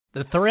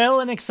The thrill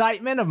and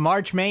excitement of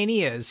March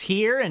Mania is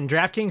here, and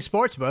DraftKings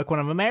Sportsbook, one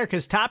of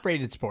America's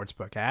top-rated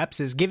sportsbook apps,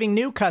 is giving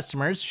new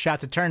customers a shot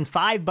to turn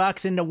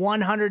 $5 into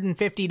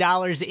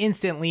 $150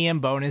 instantly in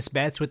bonus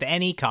bets with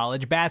any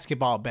college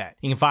basketball bet.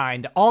 You can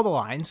find all the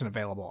lines and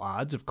available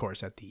odds, of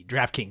course, at the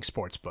DraftKings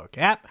Sportsbook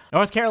app.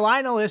 North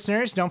Carolina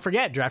listeners, don't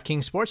forget,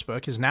 DraftKings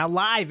Sportsbook is now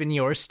live in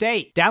your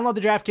state. Download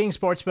the DraftKings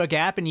Sportsbook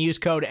app and use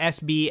code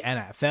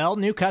SBNFL.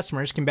 New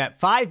customers can bet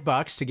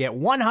 $5 to get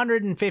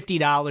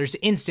 $150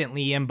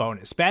 instantly in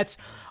bonus bets,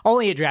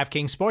 only at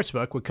DraftKings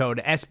Sportsbook with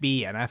code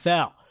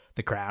SBNFL.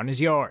 The crown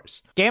is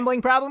yours.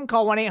 Gambling problem?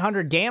 Call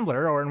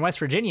 1-800-GAMBLER, or in West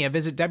Virginia,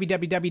 visit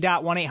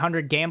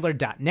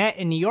www.1800gambler.net.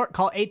 In New York,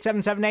 call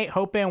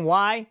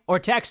 8778-HOPE-NY or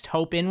text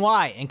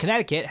HOPE-NY. In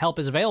Connecticut, help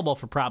is available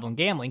for problem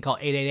gambling. Call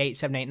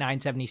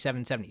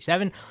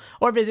 888-789-7777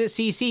 or visit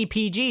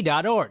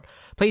ccpg.org.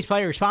 Please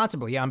play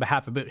responsibly on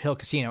behalf of Boot Hill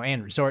Casino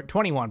and Resort.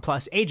 21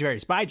 plus, age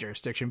varies by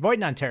jurisdiction. Void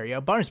in Ontario.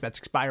 Bonus bets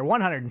expire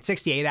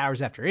 168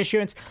 hours after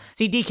issuance.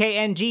 See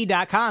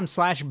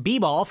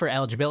dkng.com/bball for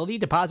eligibility,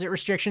 deposit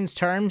restrictions,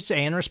 terms,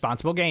 and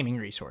responsible gaming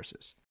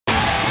resources.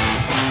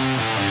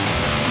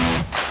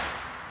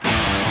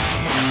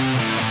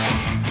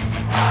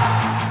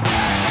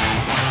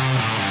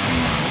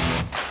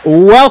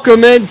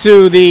 Welcome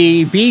into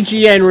the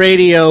BGN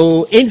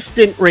Radio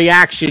Instant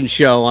Reaction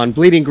Show on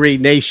Bleeding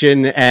Green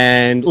Nation.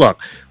 And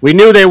look, we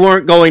knew they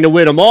weren't going to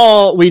win them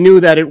all. We knew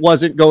that it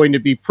wasn't going to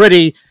be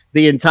pretty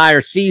the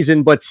entire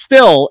season, but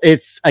still,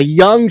 it's a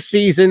young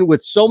season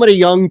with so many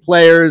young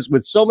players,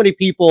 with so many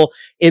people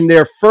in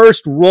their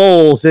first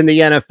roles in the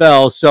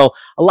NFL. So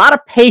a lot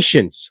of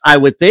patience, I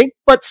would think,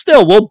 but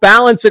still, we'll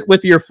balance it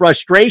with your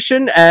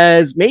frustration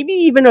as maybe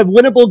even a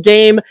winnable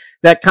game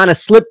that kind of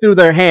slipped through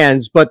their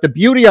hands. But the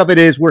beauty of it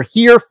is we're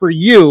here for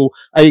you,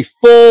 a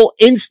full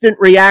instant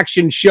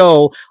reaction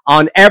show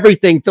on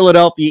everything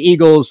Philadelphia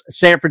Eagles,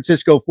 San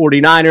Francisco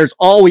 49ers.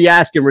 All we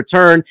ask in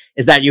return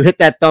is that you hit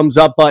that thumbs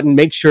up button,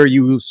 make sure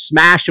you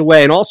smash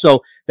away, and also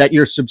that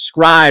you're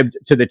subscribed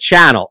to the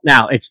channel.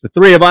 Now, it's the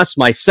three of us,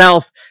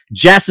 myself,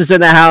 Jess is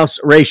in the house,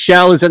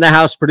 Rachel is in the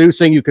house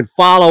producing. You can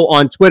follow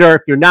on Twitter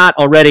if you're not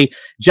already.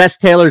 Jess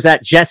Taylor's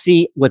at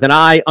Jesse with an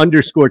I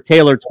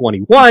 _Taylor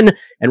 21,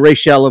 and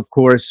Rachel, of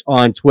course,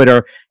 on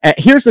Twitter.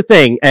 Here's the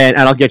thing, and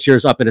I'll get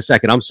yours up in a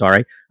second. I'm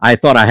sorry. I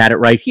thought I had it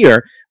right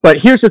here, but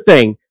here's the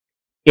thing.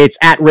 It's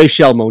at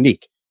Rachel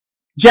Monique.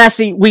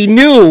 Jesse, we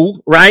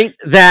knew, right,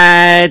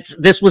 that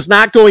this was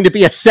not going to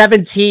be a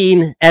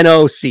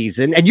 17-0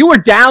 season, and you were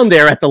down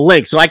there at the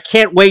link, so I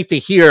can't wait to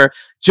hear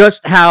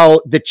just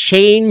how the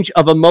change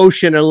of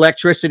emotion and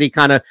electricity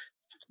kind of,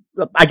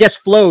 I guess,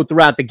 flowed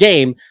throughout the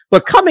game.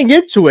 But coming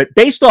into it,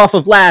 based off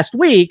of last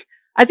week,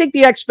 I think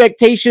the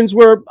expectations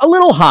were a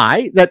little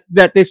high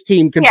that this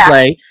team can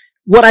play.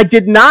 What I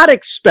did not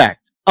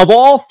expect, of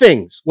all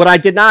things, what I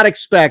did not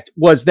expect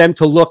was them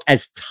to look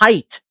as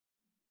tight,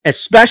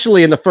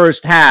 especially in the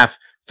first half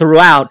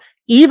throughout,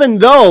 even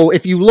though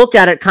if you look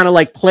at it kind of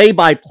like play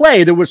by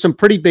play, there were some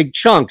pretty big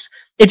chunks.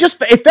 It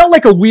felt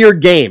like a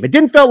weird game. It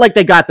didn't feel like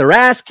they got their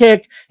ass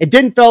kicked. It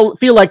didn't feel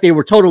like they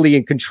were totally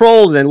in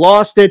control and then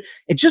lost it.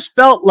 It just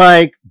felt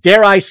like,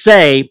 dare I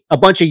say, a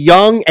bunch of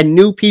young and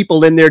new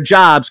people in their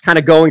jobs kind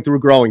of going through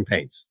growing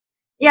pains.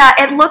 Yeah,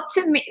 it looked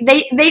to me,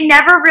 they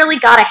never really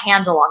got a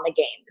handle on the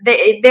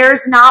game.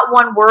 There's not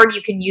one word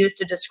you can use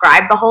to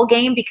describe the whole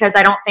game because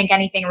I don't think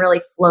anything really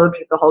flowed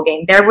through the whole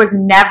game. There was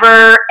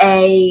never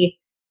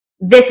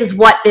this is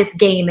what this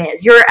game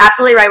is. You're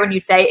absolutely right when you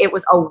say it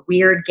was a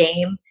weird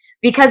game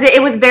because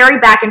it was very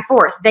back and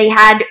forth. They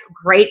had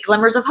great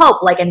glimmers of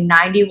hope, like a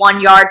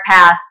 91-yard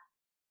pass,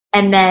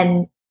 and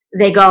then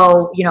they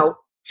go,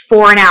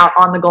 4 and out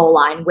on the goal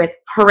line with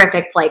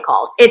horrific play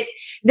calls. It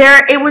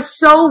was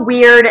so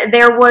weird.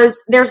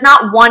 There's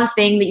not one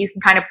thing that you can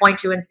kind of point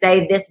to and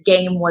say this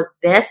game was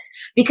this,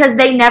 because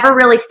they never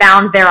really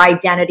found their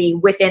identity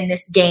within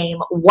this game,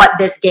 what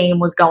this game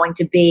was going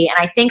to be. And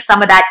I think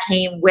some of that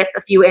came with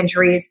a few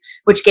injuries,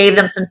 which gave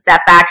them some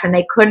setbacks, and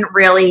they couldn't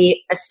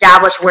really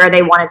establish where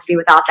they wanted to be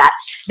without that.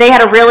 They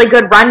had a really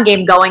good run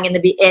game going in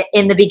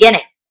the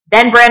beginning.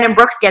 Then Brandon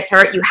Brooks gets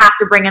hurt. You have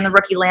to bring in the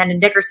rookie Landon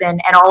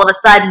Dickerson, and all of a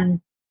sudden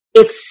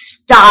it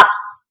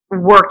stops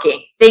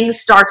working. Things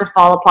start to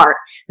fall apart.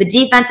 The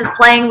defense is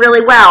playing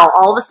really well.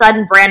 All of a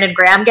sudden, Brandon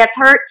Graham gets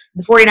hurt.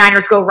 The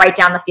 49ers go right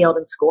down the field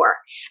and score.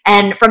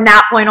 And from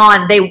that point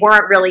on, they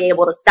weren't really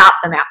able to stop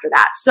them after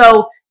that.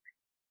 So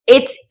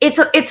it's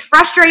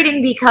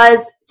frustrating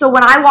because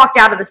when I walked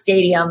out of the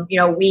stadium,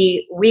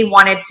 we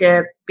wanted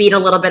to beat a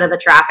little bit of the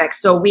traffic.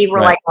 So we were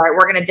like, all right,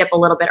 we're going to dip a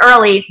little bit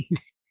early.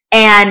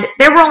 And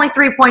there were only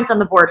 3 points on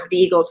the board for the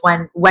Eagles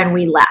when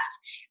we left.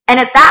 And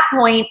at that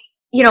point,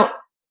 yes,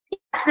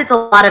 it's a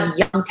lot of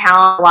young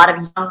talent, a lot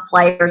of young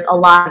players, a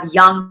lot of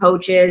young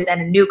coaches and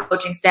a new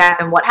coaching staff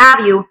and what have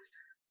you.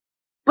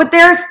 But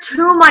there's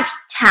too much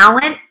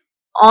talent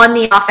on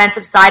the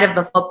offensive side of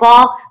the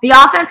football. The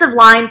offensive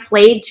line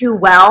played too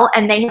well,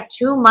 and they had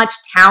too much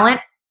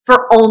talent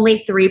for only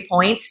 3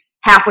 points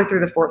halfway through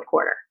the fourth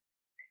quarter.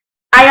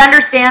 I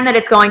understand that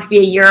it's going to be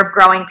a year of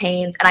growing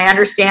pains, and I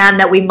understand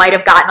that we might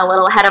have gotten a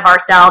little ahead of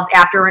ourselves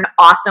after an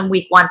awesome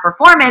week 1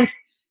 performance,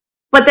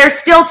 but there's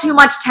still too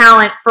much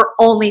talent for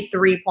only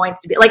 3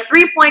 points to be. Like,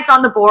 3 points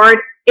on the board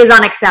is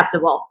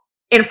unacceptable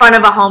in front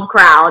of a home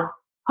crowd,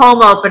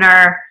 home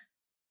opener.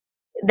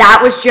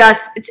 That was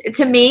just,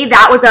 to me,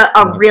 that was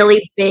a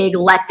really big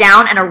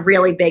letdown and a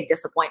really big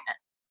disappointment.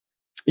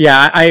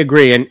 Yeah, I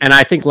agree. And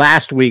I think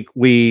last week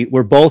we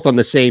were both on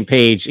the same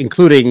page,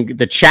 including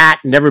the chat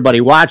and everybody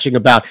watching,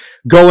 about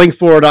going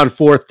for it on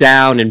 4th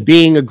down and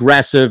being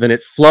aggressive and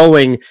it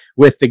flowing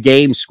with the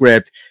game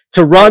script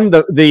to run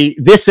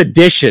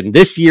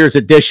this year's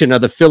edition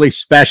of the Philly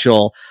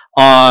special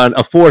on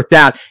a 4th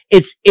down.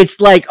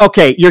 It's like,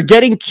 okay, you're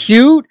getting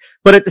cute,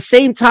 but at the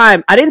same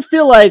time, I didn't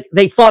feel like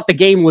they thought the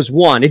game was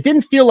won. It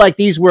didn't feel like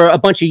these were a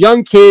bunch of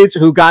young kids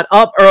who got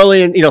up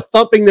early and,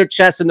 thumping their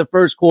chest in the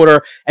first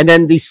quarter, and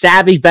then these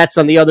savvy vets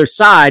on the other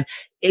side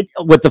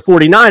with the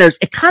 49ers.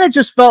 It kind of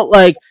just felt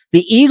like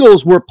the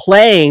Eagles were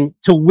playing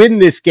to win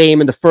this game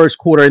in the first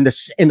quarter, in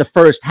the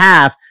first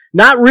half,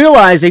 not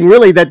realizing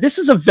really that this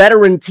is a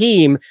veteran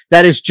team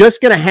that is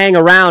just going to hang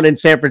around in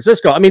San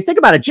Francisco. I mean, think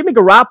about it. Jimmy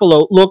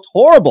Garoppolo looked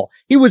horrible.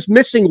 He was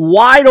missing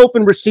wide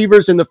open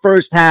receivers in the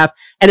first half,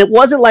 and it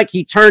wasn't like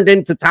he turned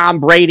into Tom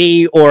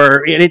Brady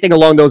or anything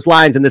along those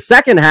lines in the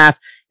second half.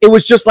 It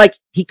was just like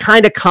he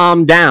kind of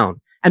calmed down.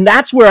 And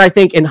that's where I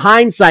think in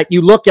hindsight,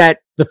 you look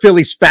at the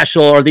Philly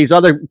special or these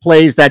other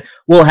plays that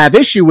we'll have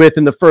issue with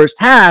in the first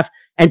half.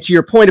 And to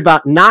your point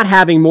about not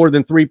having more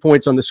than 3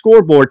 points on the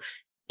scoreboard,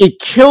 it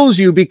kills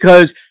you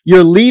because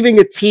you're leaving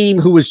a team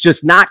who was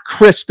just not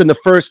crisp in the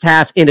first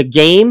half in a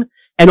game.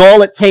 And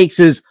all it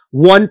takes is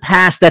one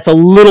pass that's a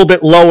little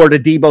bit lower to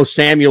Deebo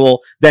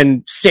Samuel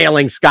than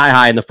sailing sky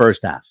high in the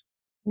first half.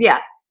 Yeah.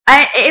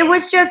 It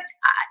was just,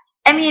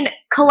 I mean,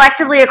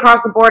 collectively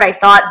across the board, I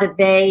thought that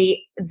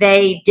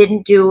they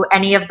didn't do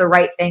any of the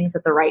right things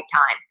at the right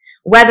time.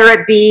 Whether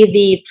it be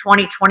the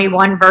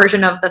 2021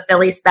 version of the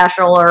Philly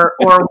special or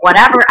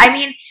whatever. I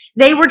mean,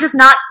 they were just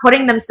not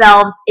putting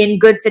themselves in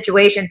good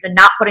situations and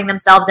not putting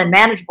themselves in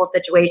manageable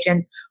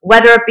situations,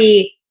 whether it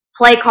be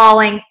play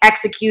calling,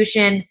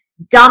 execution,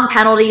 dumb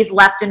penalties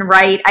left and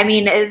right. I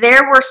mean,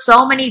 there were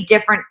so many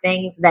different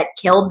things that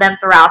killed them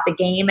throughout the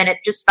game, and it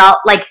just felt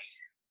like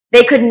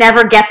they could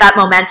never get that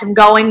momentum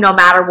going no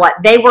matter what.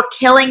 They were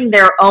killing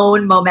their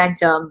own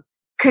momentum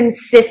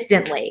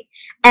consistently.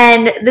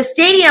 And the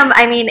stadium,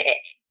 I mean,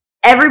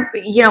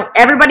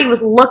 everybody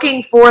was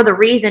looking for the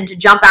reason to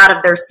jump out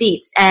of their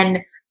seats, and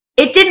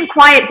it didn't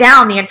quiet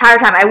down the entire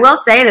time. I will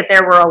say that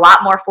there were a lot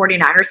more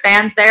 49ers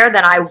fans there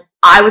than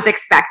I was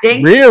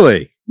expecting.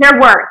 Really? There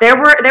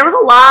was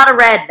a lot of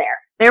red there.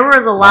 There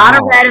was a lot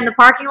of red in the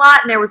parking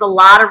lot, and there was a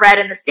lot of red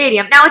in the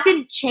stadium. Now, it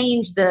didn't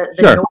change the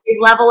noise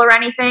level or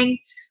anything,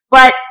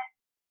 but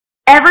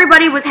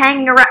everybody was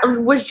hanging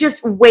around, was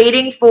just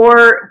waiting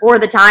for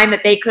the time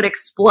that they could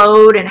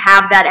explode and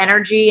have that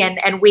energy.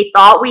 And we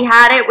thought we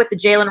had it with the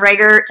Jalen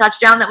Reagor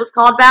touchdown that was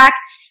called back.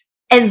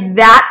 And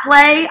that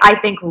play, I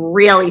think,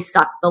 really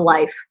sucked the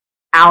life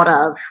out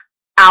of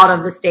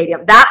the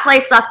stadium. That play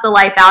sucked the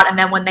life out. And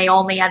then when they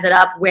only ended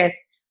up with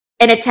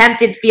an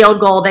attempted field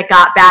goal that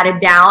got batted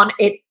down,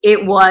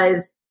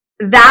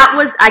 that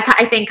was,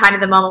 I think, kind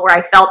of the moment where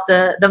I felt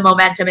the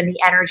momentum and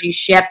the energy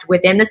shift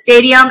within the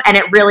stadium, and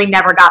it really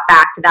never got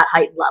back to that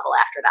heightened level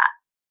after that.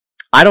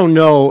 I don't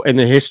know in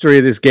the history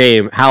of this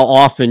game how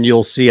often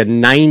you'll see a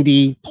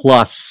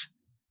 90-plus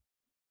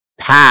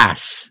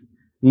pass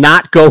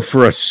not go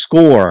for a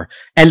score.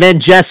 And then,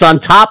 Jess, on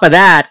top of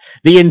that,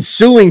 the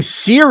ensuing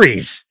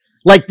series.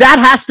 Like, that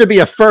has to be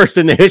a first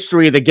in the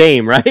history of the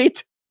game,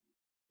 right?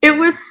 It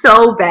was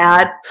so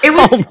bad. It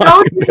was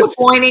so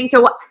disappointing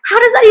to watch. How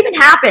does that even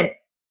happen?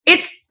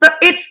 It's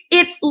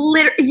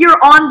literally,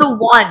 you're on the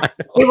one.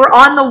 They were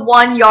on the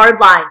 1 yard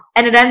line,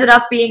 and it ended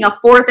up being a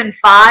 4th and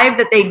 5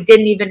 that they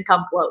didn't even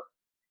come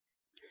close.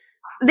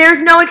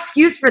 There's no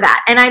excuse for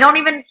that. And I don't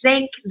even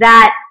think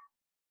that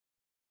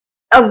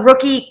a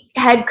rookie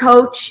head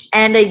coach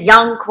and a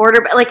young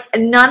quarterback, like,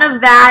 none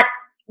of that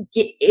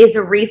is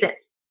a reason.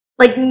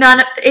 Like,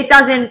 it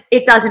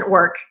doesn't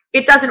work.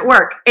 It doesn't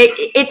work.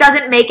 It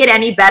doesn't make it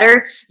any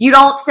better. You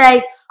don't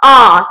say,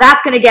 "Oh,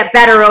 that's going to get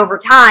better over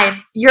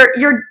time."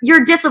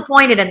 You're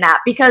disappointed in that,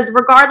 because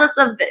regardless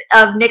of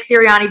Nick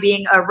Sirianni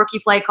being a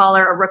rookie play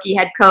caller, a rookie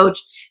head coach,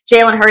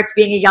 Jalen Hurts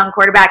being a young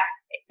quarterback,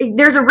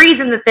 there's a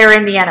reason that they're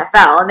in the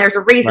NFL, and there's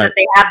a reason that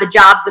they have the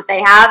jobs that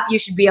they have. You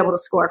should be able to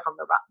score from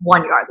the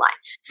 1 yard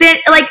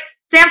line.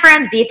 San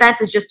Fran's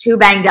defense is just too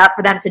banged up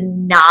for them to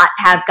not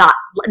have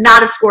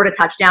scored a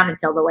touchdown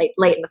until the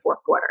late in the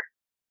fourth quarter.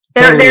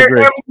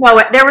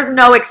 There was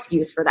no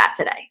excuse for that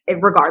today,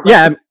 regardless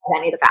of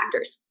any of the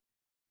factors.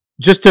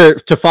 Just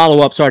to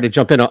follow up, sorry to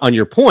jump in on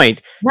your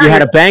point, you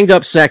had a banged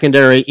up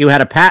secondary. You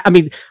had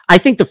I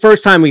think the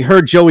first time we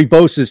heard Joey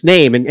Bosa's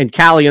name, and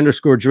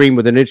Callie_Dream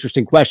with an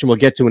interesting question we'll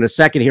get to in a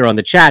second here on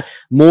the chat,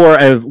 more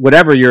of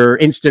whatever your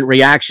instant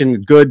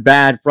reaction, good,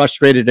 bad,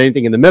 frustrated,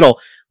 anything in the middle.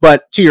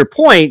 But to your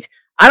point,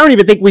 I don't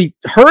even think we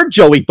heard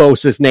Joey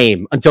Bosa's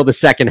name until the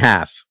second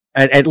half.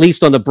 at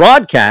least on the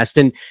broadcast.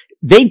 And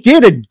they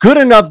did a good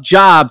enough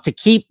job to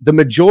keep the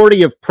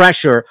majority of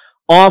pressure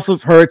off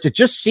of Hurts. It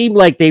just seemed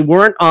like they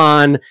weren't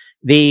on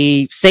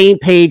the same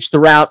page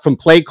throughout from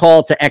play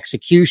call to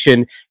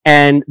execution.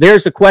 And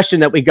there's a question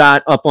that we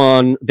got up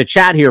on the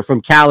chat here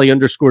from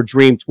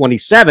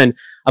Callie_Dream27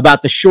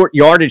 about the short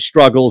yardage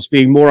struggles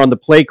being more on the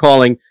play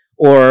calling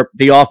or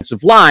the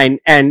offensive line.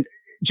 And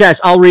Jess,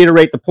 I'll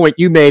reiterate the point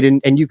you made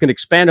and you can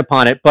expand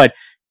upon it. But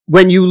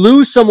when you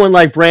lose someone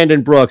like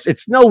Brandon Brooks,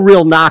 it's no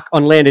real knock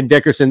on Landon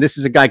Dickerson. This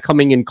is a guy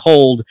coming in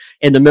cold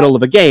in the middle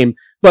of a game.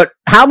 But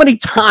how many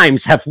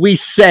times have we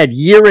said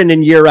year in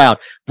and year out,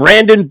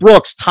 Brandon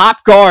Brooks,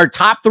 top guard,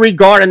 top 3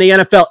 guard in the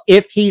NFL,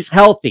 if he's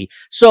healthy?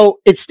 So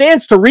it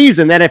stands to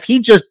reason that if he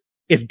just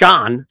is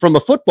gone from a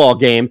football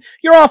game,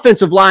 your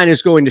offensive line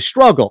is going to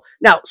struggle.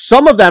 Now,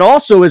 some of that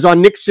also is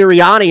on Nick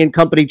Sirianni and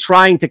company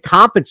trying to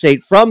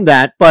compensate from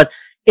that. But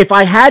if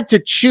I had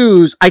to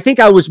choose, I think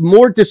I was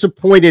more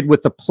disappointed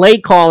with the play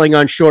calling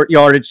on short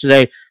yardage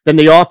today than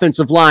the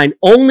offensive line,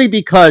 only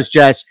because,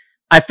 Jess,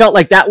 I felt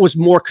like that was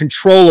more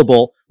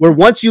controllable, where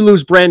once you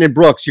lose Brandon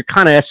Brooks, you're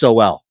kind of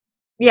SOL.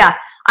 Yeah,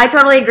 I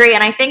totally agree.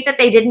 And I think that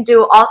they didn't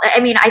do all,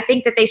 I mean, I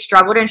think that they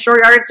struggled in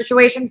short yardage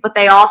situations, but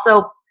they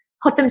also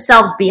put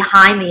themselves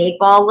behind the 8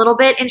 ball a little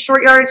bit in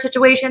short yardage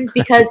situations,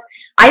 because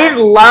I didn't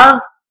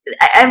love,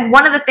 and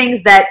one of the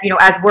things that, you know,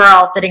 as we're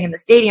all sitting in the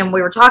stadium,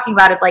 we were talking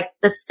about is like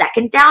the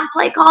second down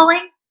play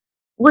calling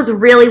was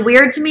really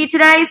weird to me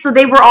today. So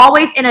they were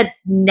always in a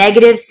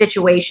negative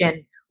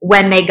situation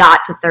when they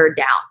got to third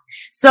down.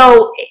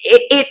 So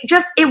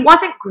it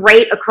wasn't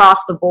great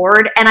across the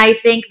board. And I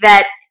think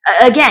that,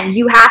 again,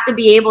 you have to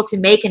be able to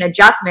make an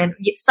adjustment.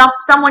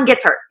 Someone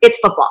gets hurt. It's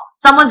football.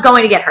 Someone's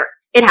going to get hurt.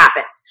 It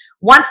happens.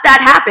 Once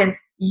that happens,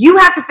 you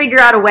have to figure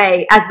out a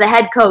way as the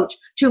head coach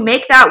to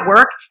make that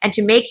work and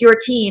to make your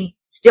team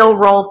still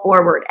roll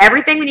forward.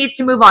 Everything needs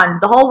to move on.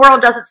 The whole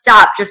world doesn't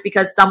stop just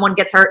because someone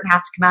gets hurt and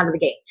has to come out of the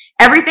game.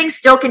 Everything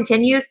still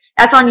continues.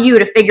 That's on you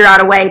to figure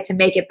out a way to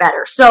make it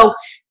better. So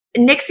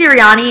Nick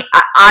Sirianni,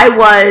 I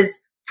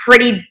was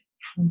pretty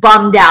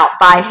bummed out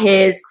by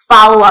his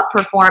follow-up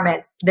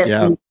performance this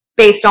week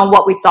based on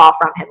what we saw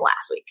from him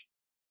last week.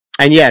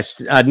 And yes,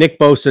 Nick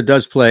Bosa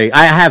does play.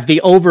 I have the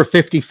over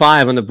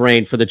 55 on the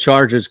brain for the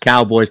Chargers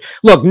Cowboys.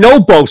 Look, no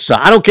Bosa.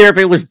 I don't care if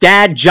it was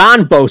Dad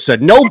John Bosa.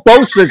 No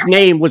Bosa's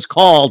name was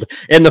called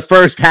in the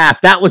first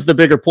half. That was the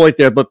bigger point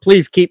there. But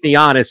please keep me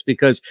honest,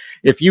 because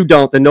if you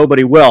don't, then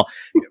nobody will.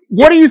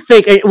 What do you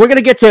think? We're going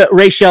to get to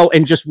Rachel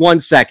in just 1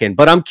 second,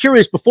 but I'm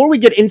curious, before we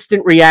get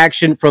instant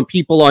reaction from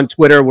people on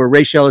Twitter, where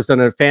Rachel has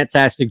done a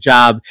fantastic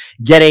job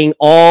getting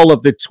all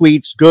of the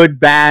tweets, good,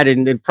 bad,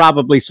 and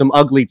probably some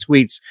ugly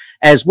tweets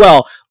as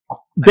well.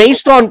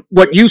 Based on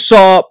what you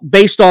saw,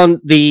 based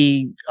on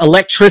the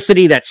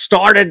electricity that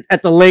started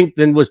at the link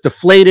and was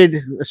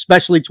deflated,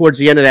 especially towards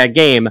the end of that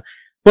game,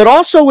 but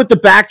also with the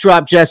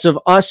backdrop, Jess, of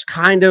us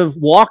kind of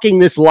walking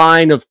this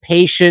line of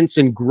patience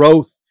and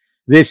growth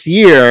this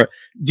year,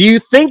 do you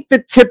think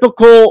the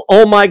typical,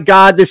 oh my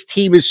God, this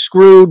team is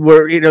screwed,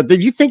 where, you know, do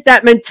you think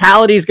that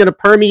mentality is going to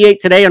permeate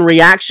today in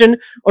reaction?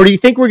 Or do you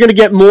think we're going to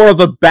get more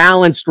of a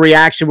balanced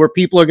reaction where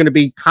people are going to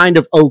be kind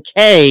of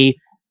okay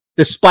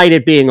despite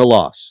it being a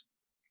loss?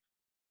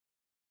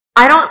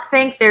 I don't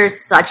think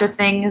there's such a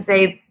thing as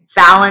a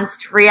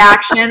balanced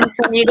reaction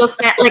from Eagles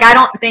fans. Like, I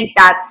don't think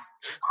that's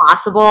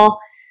possible.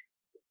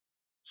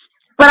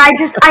 But I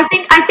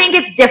think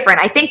it's different.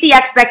 I think the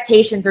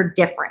expectations are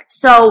different.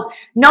 So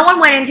no one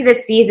went into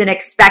this season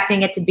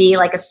expecting it to be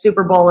like a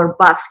Super Bowl or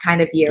bust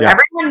kind of year. Yeah.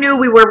 Everyone knew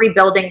we were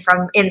rebuilding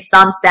from, in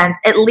some sense.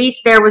 At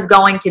least there was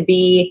going to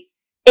be,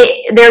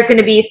 there's going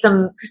to be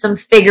some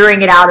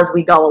figuring it out as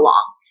we go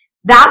along.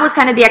 That was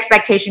kind of the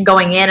expectation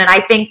going in. And I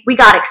think we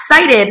got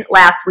excited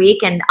last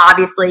week. And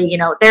obviously, you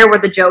know, there were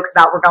the jokes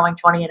about we're going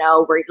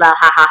 20-0, we're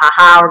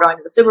we're going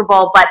to the Super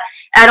Bowl. But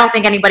I don't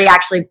think anybody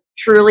actually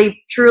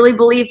truly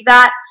believed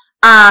that.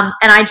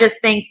 And I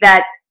just think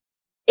that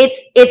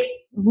it's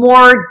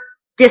more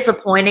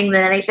disappointing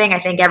than anything. I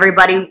think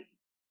everybody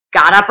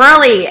got up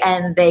early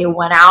and they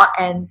went out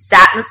and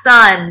sat in the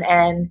sun,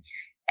 and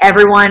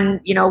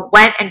everyone, you know,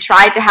 went and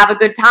tried to have a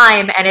good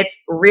time. And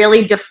it's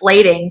really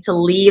deflating to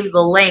leave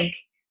the link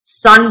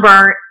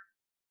sunburnt,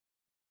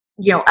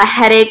 you know, a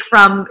headache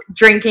from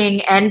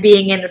drinking and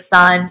being in the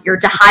sun. You're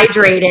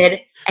dehydrated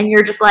and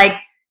you're just like,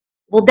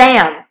 well,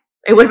 damn,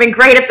 it would have been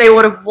great if they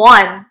would have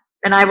won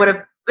and I would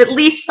have at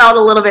least felt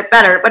a little bit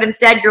better. But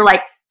instead you're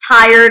like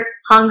tired,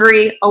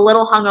 hungry, a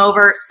little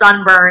hungover,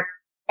 sunburnt,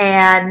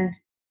 and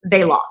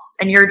they lost.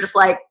 And you're just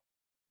like,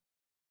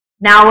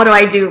 now what do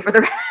I do for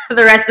the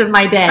rest of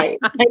my day?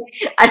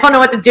 I don't know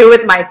what to do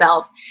with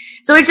myself.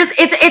 So it's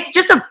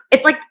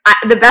like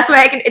the best way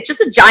I can, it's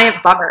just a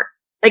giant bummer.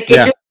 Like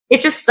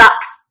it just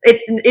sucks.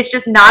 It's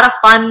just not a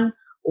fun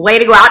way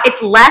to go out.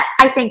 It's less,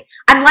 I think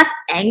I'm less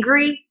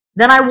angry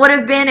than I would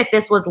have been if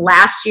this was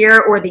last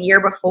year or the year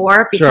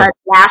before, because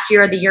last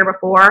year or the year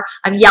before,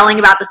 I'm yelling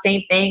about the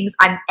same things.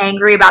 I'm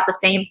angry about the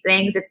same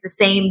things. It's the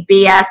same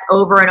BS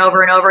over and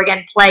over and over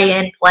again. Play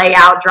in, play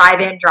out, drive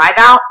in, drive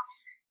out.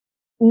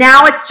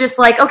 now it's just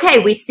like, okay,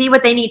 we see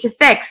what they need to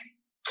fix.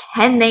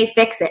 Can they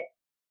fix it?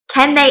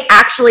 Can they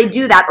actually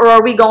do that? Or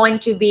are we going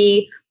to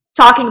be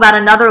talking about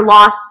another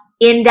loss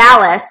in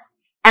Dallas?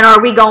 And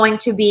are we going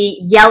to be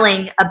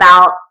yelling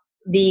about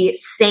the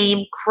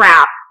same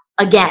crap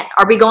again?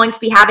 Are we going to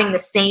be having the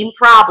same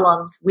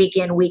problems week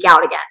in, week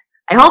out again?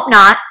 I hope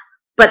not,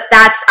 but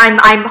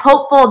I'm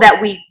hopeful that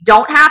we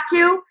don't have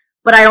to,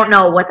 but I don't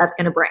know what that's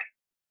going to bring.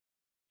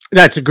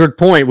 That's a good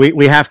point.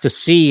 We have to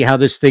see how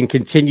this thing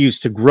continues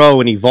to grow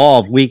and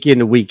evolve week in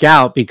and week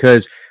out,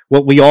 because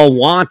what we all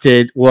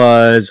wanted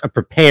was a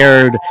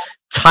prepared,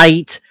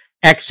 tight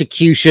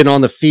execution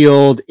on the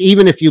field.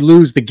 Even if you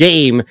lose the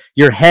game,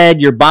 your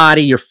head, your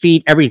body, your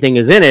feet, everything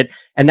is in it.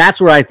 And that's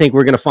where I think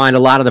we're going to find a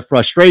lot of the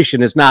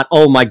frustration. Is not,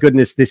 oh my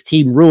goodness, this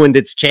team ruined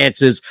its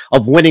chances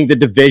of winning the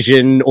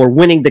division or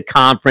winning the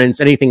conference,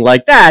 anything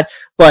like that.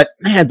 But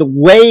man, the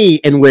way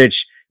in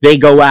which they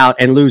go out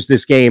and lose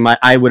this game,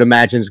 I would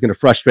imagine is going to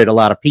frustrate a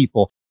lot of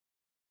people.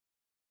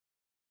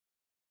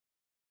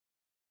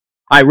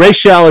 All right,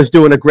 Rachel is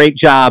doing a great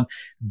job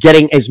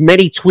getting as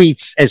many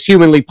tweets as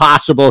humanly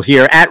possible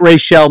here at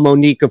Rachel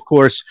Monique, of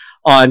course,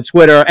 on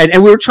Twitter.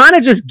 And we were trying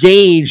to just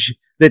gauge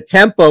the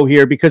tempo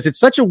here because it's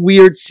such a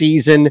weird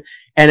season.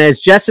 And as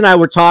Jess and I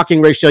were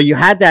talking, Rachel, you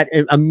had that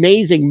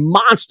amazing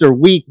monster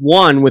week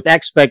one with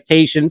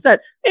expectations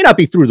that may not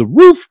be through the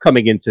roof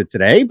coming into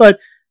today, but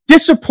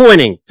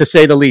disappointing to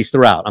say the least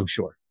throughout, I'm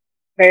sure.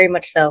 Very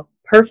much so.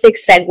 Perfect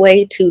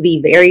segue to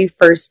the very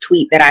first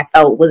tweet that I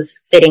felt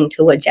was fitting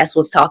to what Jess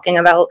was talking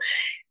about.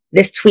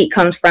 This tweet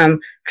comes from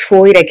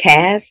Troy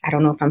DeCaz. I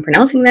don't know if I'm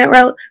pronouncing that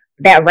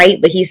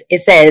right, but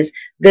it says,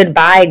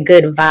 "Goodbye,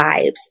 good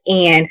vibes."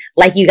 And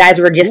like you guys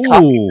were just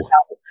talking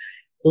about,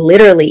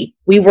 literally,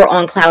 we were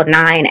on cloud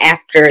nine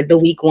after the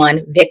week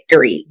one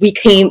victory. We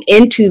came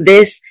into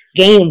this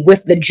game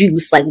with the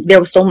juice. Like, there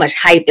was so much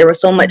hype, there was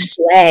so much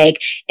swag,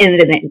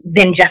 and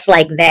then just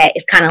like that,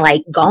 it's kind of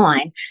like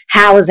gone.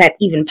 How is that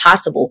even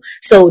possible?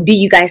 So do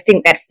you guys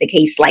think that's the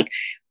case? Like,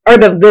 are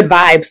the good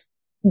vibes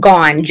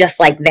gone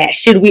just like that?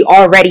 Should we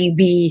already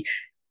be,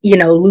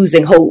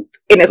 losing hope,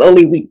 and it's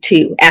only week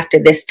two after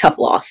this tough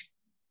loss?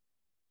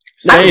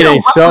 Say it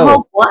ain't so.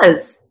 Hope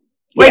was.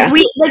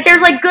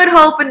 There's like good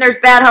hope and there's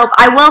bad hope.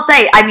 I will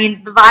say, I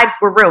mean, the vibes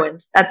were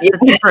ruined. That's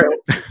true.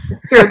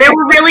 It's true. There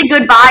were really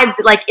good vibes,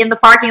 like in the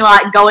parking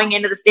lot going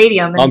into the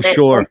stadium. And I'm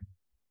sure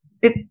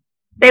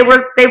they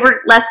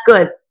were less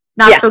good,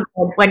 not so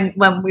good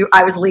when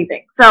I was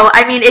leaving. So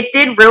I mean, it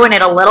did ruin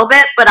it a little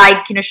bit, but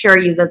I can assure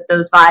you that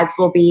those vibes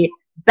will be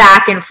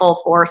back in full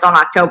force on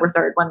October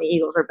 3rd when the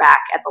Eagles are back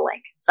at the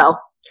Link. So I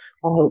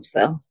hope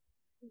so.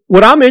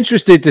 What I'm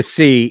interested to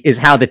see is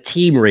how the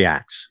team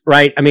reacts,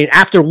 right? I mean,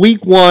 after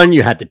week one,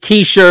 you had the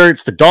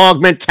t-shirts, the dog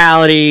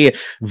mentality,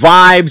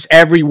 vibes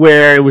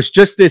everywhere. It was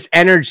just this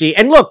energy.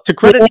 And look, to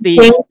credit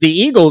the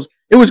Eagles,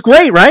 it was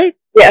great, right?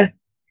 Yeah.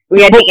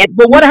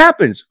 But what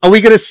happens? Are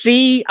we going to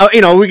see,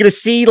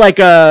 like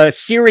a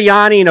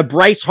Sirianni and a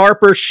Bryce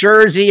Harper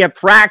jersey at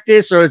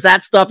practice, or is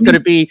that stuff going to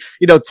be,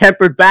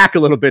 tempered back a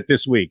little bit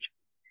this week?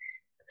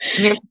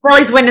 I mean, if the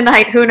Phillies win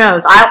tonight, who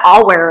knows?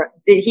 I'll wear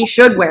it. He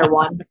should wear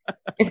one.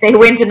 If they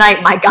win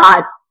tonight, my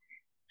God.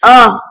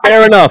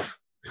 Fair enough.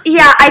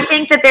 Yeah, I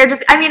think that they're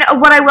just, I mean,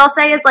 what I will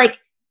say is like,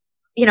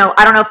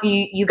 I don't know if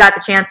you got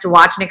the chance to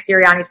watch Nick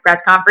Sirianni's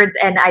press conference.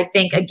 And I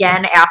think,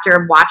 again,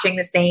 after watching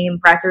the same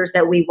pressers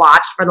that we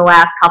watched for the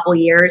last couple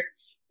years,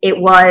 it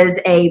was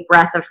a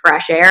breath of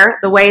fresh air,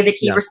 the way that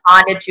he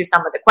responded to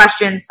some of the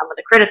questions, some of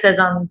the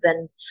criticisms.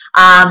 And,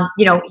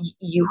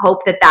 you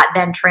hope that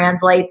then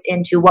translates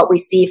into what we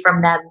see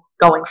from them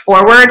going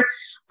forward.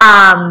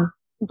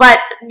 But,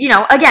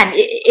 again,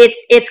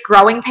 it's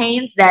growing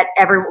pains that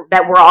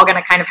we're all going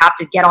to kind of have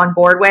to get on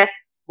board with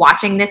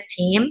watching this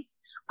team.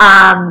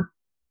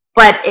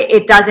 But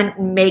it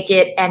doesn't make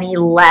it any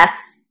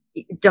less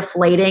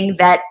deflating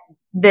that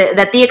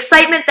the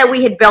excitement that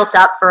we had built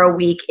up for a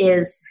week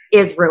is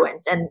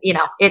ruined. And,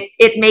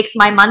 it makes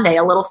my Monday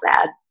a little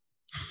sad.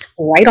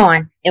 Right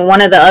on. And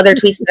one of the other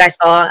tweets that I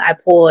saw, I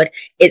pulled,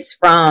 it's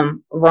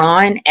from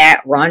Ron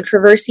at Ron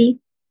Traversy.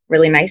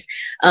 Really nice.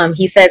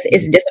 He says,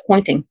 "It's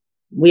disappointing.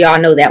 We all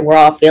know that. We're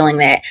all feeling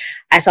that."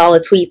 I saw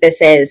a tweet that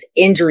says,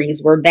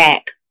 "Injuries, we're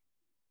back.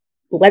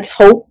 Let's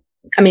hope."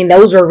 I mean,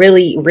 those were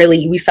really,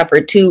 really, we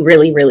suffered two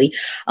really, really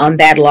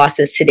bad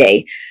losses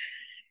today.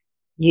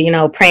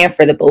 Praying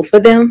for the both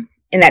of them.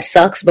 And that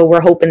sucks, but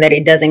we're hoping that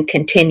it doesn't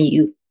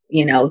continue,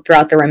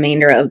 throughout the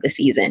remainder of the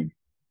season.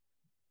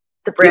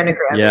 The Brandon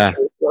Graham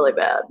issue is really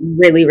bad.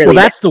 Really, really Well,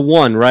 bad. that's the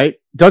one, right?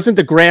 Doesn't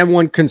the Graham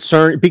one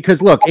concern?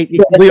 Because look,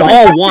 we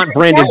all want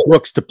Brandon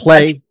Brooks to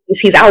play.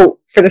 He's out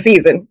for the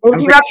season.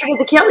 He ruptured his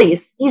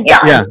Achilles. He's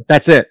done. Yeah,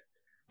 that's it.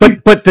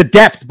 But the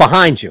depth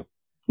behind you,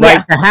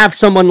 right? To have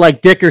someone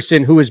like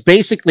Dickerson, who is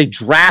basically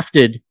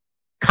drafted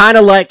kind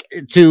of like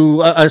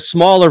to a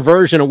smaller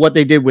version of what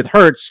they did with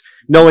Hurts,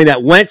 knowing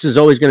that Wentz is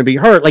always going to be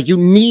hurt. Like, you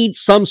need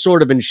some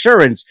sort of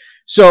insurance.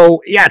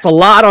 So, yeah, it's a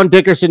lot on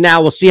Dickerson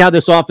now. We'll see how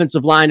this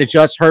offensive line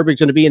adjusts.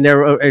 Herbert's going to be in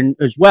there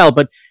as well.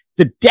 But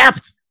the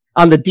depth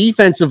on the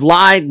defensive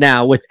line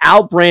now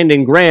without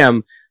Brandon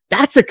Graham,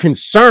 that's a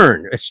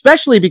concern,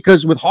 especially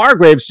because with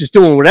Hargreaves just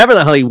doing whatever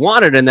the hell he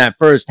wanted in that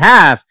first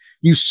half,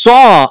 you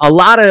saw a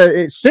lot of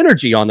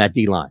synergy on that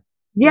D-line.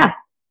 Yeah.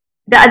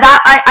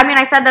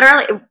 I said that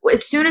earlier.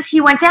 As soon as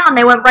he went down,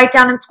 they went right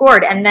down and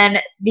scored. And then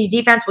the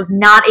defense was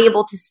not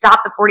able to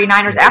stop the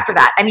 49ers after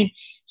that. I mean,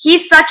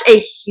 he's such a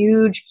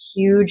huge,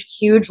 huge,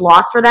 huge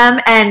loss for them.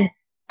 And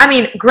I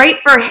mean,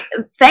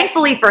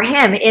 thankfully for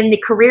him in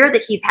the career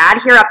that he's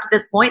had here up to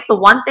this point, the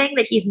one thing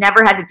that he's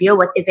never had to deal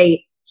with is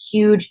a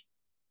huge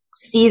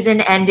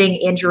season-ending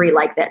injury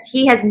like this.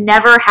 He has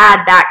never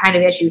had that kind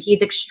of issue.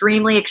 He's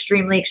extremely,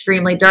 extremely,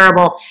 extremely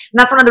durable. And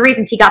that's one of the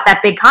reasons he got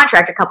that big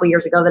contract a couple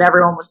years ago that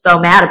everyone was so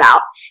mad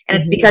about. And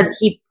it's because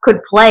he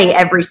could play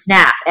every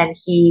snap and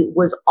he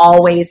was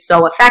always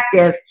so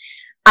effective.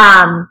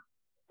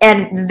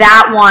 And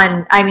that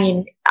one, I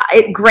mean,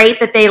 great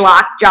that they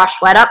locked Josh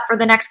Sweat up for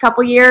the next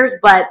couple years,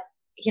 but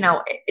you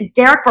know,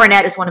 Derek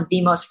Barnett is one of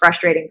the most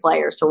frustrating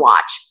players to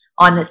watch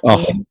on this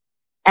team. Oh.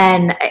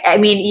 And I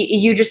mean,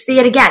 you just see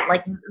it again,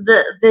 like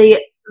the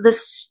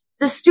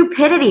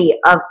stupidity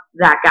of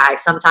that guy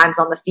sometimes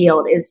on the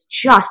field is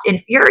just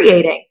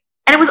infuriating.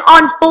 And it was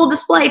on full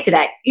display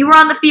today. You were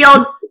on the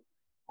field,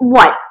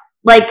 what,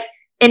 like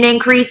an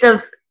increase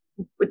of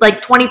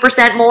like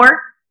 20%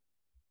 more?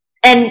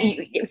 And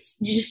it's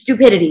just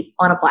stupidity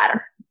on a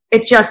platter.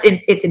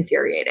 It's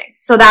infuriating.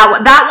 So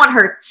that one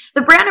hurts.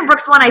 The Brandon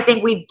Brooks one, I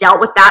think we've dealt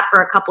with that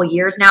for a couple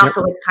years now. Yep.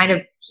 So it's kind of,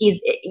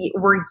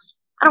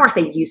 I don't want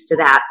to say used to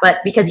that, but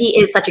because he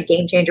is such a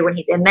game changer when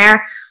he's in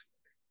there.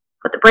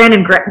 But the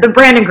Brandon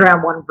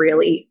Graham one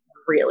really,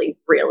 really,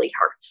 really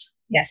hurts.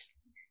 Yes.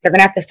 They're going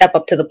to have to step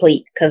up to the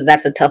plate because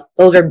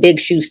those are big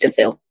shoes to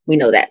fill. We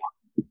know that.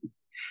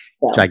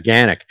 So.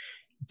 Gigantic.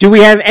 Do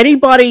we have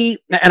anybody,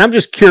 and I'm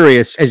just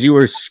curious, as you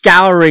were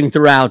scouring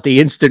throughout the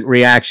instant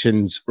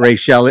reactions,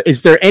 Rachel,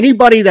 is there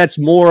anybody that's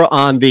more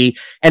on the,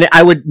 and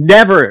I would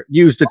never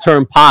use the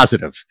term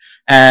positive,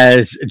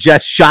 as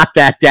Jess shot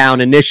that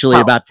down initially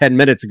about 10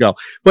 minutes ago,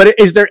 but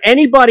is there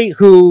anybody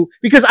who,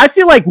 because I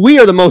feel like we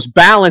are the most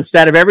balanced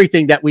out of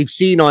everything that we've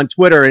seen on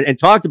Twitter and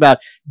talked about,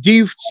 do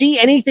you see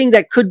anything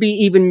that could be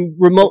even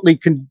remotely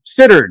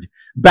considered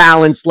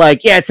balanced,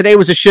 like, yeah, today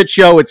was a shit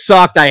show, it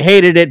sucked, I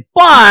hated it,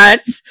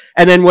 but,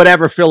 and then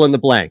whatever, fill in the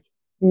blank?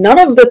 None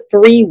of the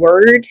 3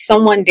 words.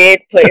 Someone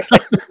did put, it's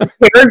like a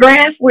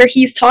paragraph where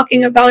he's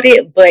talking about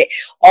it, but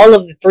all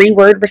of the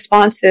 3-word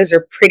responses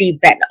are pretty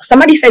bad.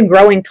 Somebody said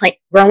growing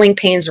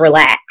pains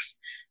relax.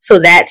 So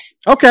that's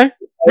okay.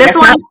 This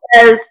one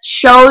says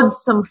showed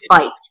some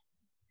fight.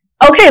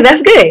 Okay,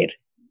 that's good.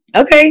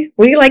 Okay,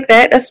 we like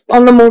that. That's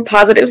on the more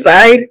positive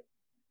side.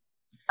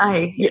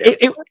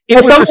 It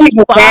was a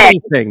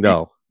spotty thing,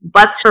 though.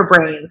 Butts for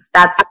brains.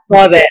 That's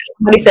all that.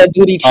 Somebody said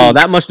booty cheek. Oh,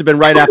 that must have been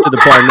right after the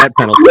Barnett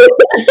penalty.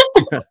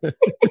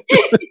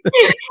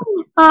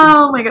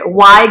 Oh my god!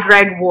 Why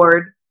Greg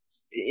Ward?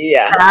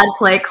 Yeah. Bad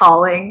play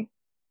calling.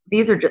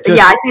 These are just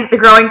I think the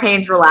growing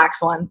pains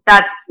relax one.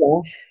 That's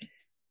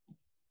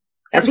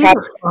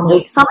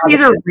probably some of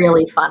these are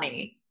really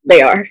funny.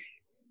 They are.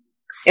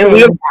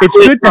 And it's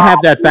good to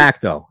have that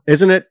back, though,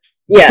 isn't it?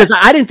 Yeah. Because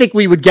I didn't think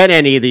we would get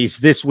any of these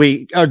this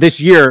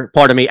year,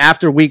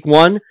 after week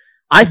 1.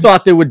 I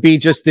thought there would be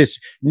just this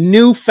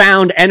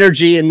newfound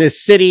energy in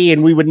this city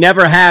and we would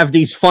never have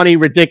these funny,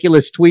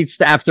 ridiculous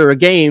tweets after a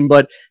game,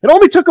 but it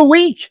only took a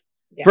week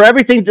for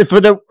everything,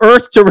 for the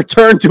earth to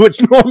return to its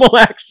normal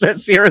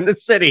access here in the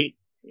city.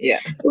 Yeah.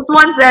 This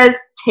one says,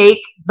 take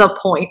the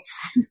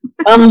points.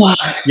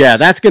 Yeah,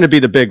 that's going to be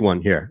the big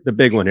one here.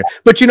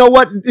 But you know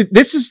what?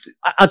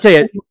 I'll tell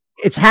you,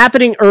 it's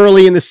happening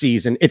early in the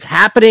season. It's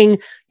happening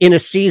in a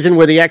season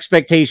where the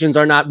expectations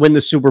are not win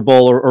the Super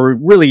Bowl or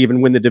really even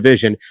win the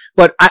division.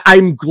 But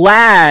I'm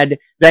glad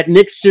that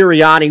Nick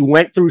Sirianni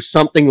went through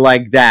something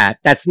like that.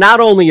 That's not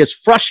only as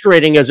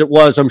frustrating as it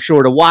was, I'm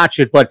sure, to watch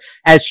it, but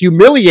as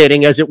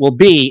humiliating as it will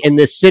be in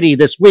this city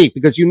this week,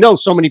 because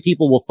so many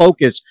people will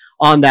focus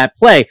on that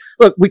play.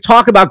 Look, we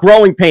talk about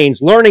growing pains,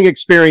 learning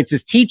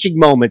experiences, teaching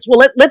moments.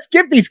 Well, let's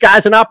give these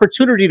guys an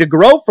opportunity to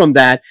grow from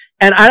that.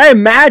 And I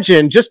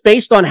imagine, just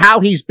based on how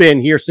he's been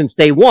here since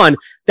day one,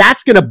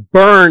 that's going to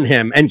burn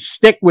him and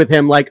stick with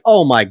him like,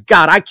 oh my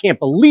God, I can't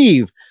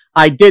believe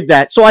I did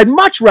that. So I'd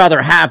much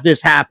rather have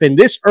this happen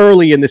this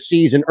early in the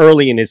season,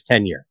 early in his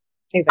tenure.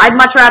 Exactly. I'd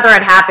much rather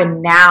it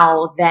happen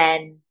now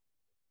than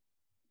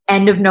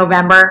end of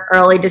November,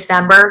 early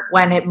December,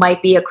 when it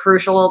might be a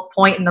crucial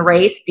point in the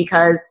race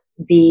because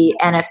the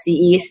NFC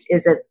East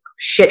is a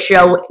shit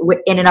show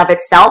in and of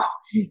itself.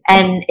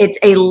 And it's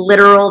a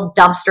literal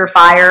dumpster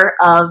fire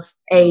of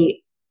a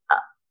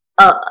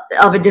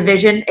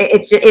division.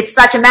 It's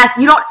such a mess.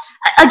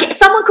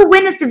 Someone could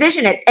win this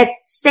division at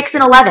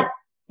 6-11.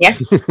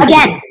 Yes.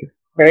 Again.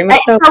 Very much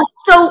so.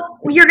 So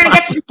you're going to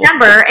get to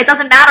December. It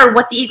doesn't matter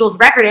what the Eagles'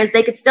 record is.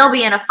 They could still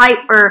be in a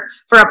fight for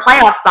a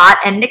playoff spot.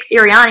 And Nick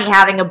Sirianni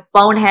having a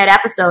bonehead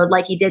episode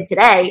like he did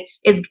today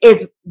is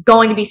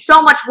going to be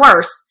so much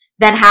worse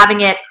than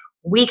having it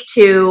week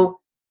 2,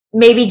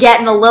 maybe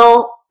getting a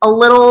little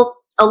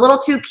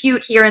too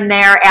cute here and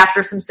there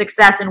after some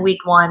success in week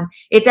 1.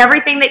 It's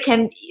everything that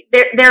can,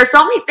 there are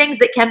so many things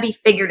that can be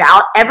figured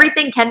out.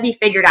 Everything can be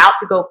figured out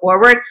to go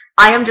forward.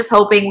 I am just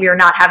hoping we are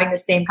not having the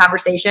same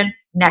conversation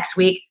next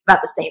week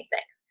about the same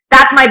things.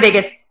 That's my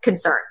biggest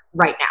concern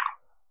right now.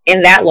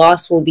 And that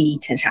loss will be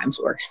 10 times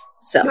worse.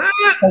 So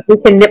we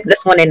can nip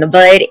this one in the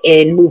bud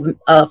and move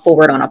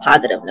forward on a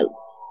positive note.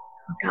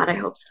 Oh God, I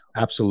hope so.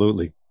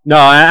 Absolutely. No,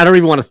 I don't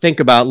even want to think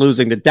about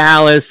losing to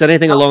Dallas,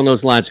 anything along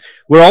those lines.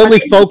 We're only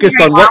focused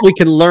on what we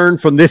can learn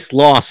from this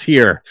loss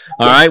here.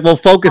 All right, we'll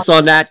focus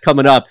on that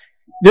coming up.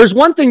 There's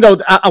one thing, though,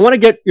 I want to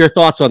get your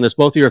thoughts on this,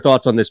 both of your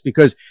thoughts on this,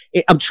 because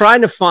I'm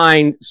trying to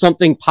find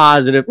something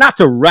positive, not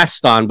to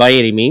rest on by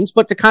any means,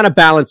 but to kind of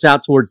balance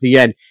out towards the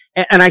end.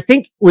 And I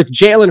think with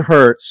Jalen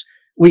Hurts,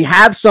 we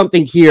have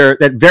something here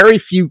that very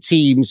few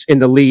teams in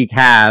the league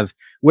have,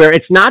 where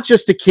it's not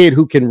just a kid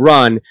who can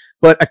run,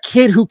 but a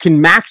kid who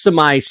can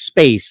maximize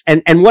space.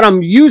 And what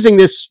I'm using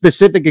this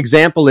specific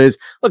example is,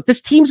 look,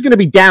 this team's going to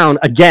be down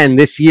again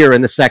this year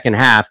in the second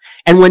half.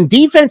 And when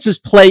defenses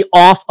play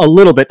off a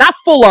little bit, not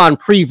full on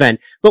prevent,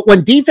 but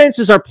when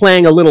defenses are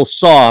playing a little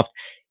soft,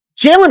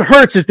 Jalen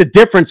Hurts is the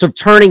difference of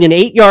turning an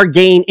 8-yard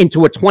gain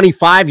into a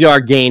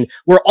 25-yard gain,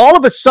 where all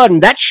of a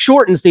sudden that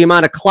shortens the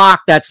amount of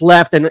clock that's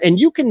left. And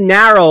you can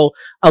narrow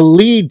a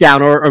lead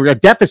down or a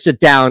deficit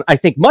down, I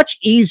think, much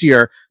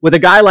easier with a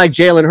guy like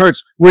Jalen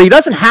Hurts, where he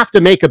doesn't have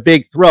to make a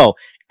big throw.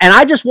 And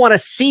I just want to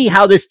see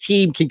how this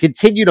team can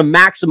continue to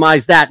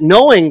maximize that,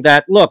 knowing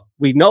that, look,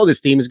 we know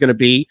this team is going to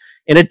be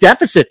in a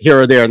deficit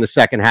here or there in the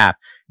second half.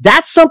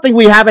 That's something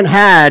we haven't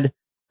had,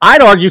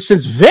 I'd argue,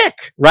 since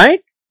Vic,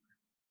 right?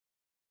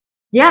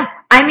 Yeah,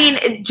 I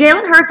mean,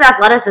 Jalen Hurts'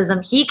 athleticism,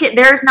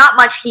 there's not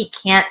much he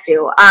can't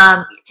do.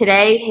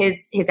 Today,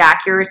 his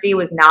accuracy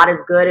was not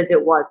as good as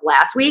it was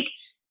last week,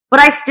 but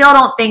I still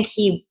don't think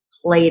he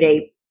played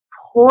a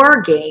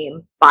poor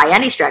game by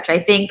any stretch. I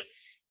think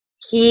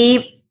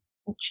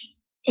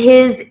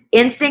his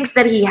instincts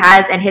that he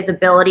has and his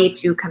ability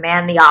to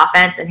command the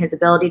offense and his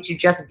ability to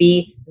just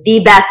be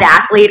the best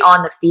athlete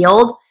on the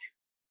field,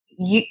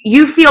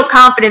 you feel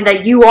confident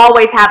that you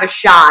always have a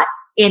shot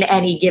in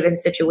any given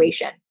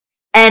situation.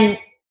 And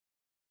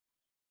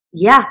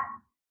yeah,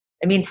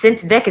 I mean,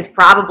 since Vic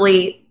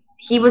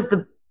he was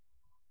the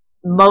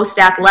most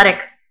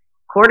athletic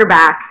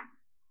quarterback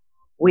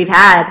we've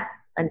had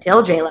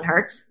until Jalen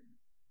Hurts.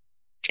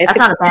 That's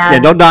not a bad. Yeah,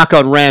 don't knock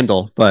on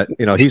Randall, but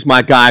he's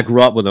my guy. I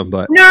grew up with him,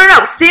 but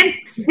no.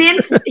 Since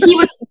he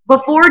was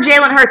before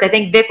Jalen Hurts, I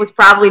think Vic was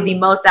probably the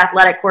most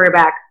athletic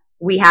quarterback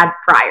we had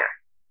prior.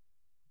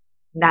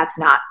 It's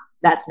not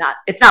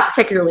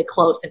particularly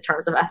close in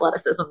terms of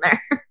athleticism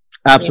there.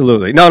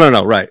 Absolutely. No,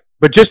 right.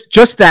 But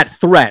just that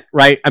threat,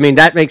 right? I mean,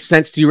 that makes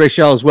sense to you,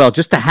 Rachel, as well.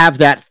 Just to have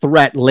that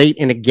threat late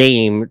in a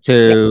game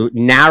to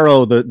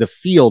narrow the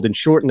field and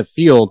shorten the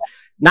field.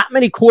 Not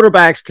many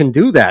quarterbacks can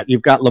do that.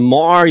 You've got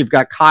Lamar, you've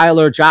got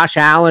Kyler, Josh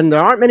Allen.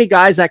 There aren't many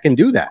guys that can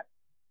do that.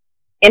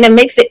 And it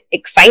makes it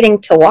exciting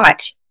to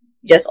watch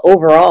just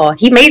overall.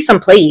 He made some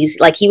plays.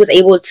 Like, he was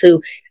able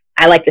to,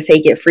 I like to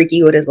say, get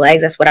freaky with his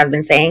legs. That's what I've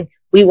been saying.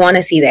 We want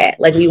to see that.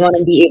 Like, we want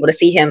to be able to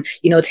see him,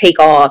 take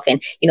off and,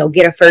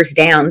 get a first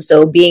down.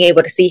 So being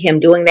able to see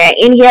him doing that.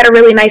 And he had a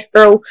really nice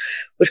throw,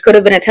 which could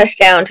have been a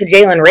touchdown to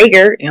Jalen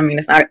Reagor. I mean,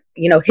 it's not,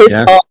 his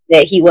fault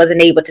that he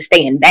wasn't able to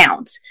stay in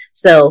bounds.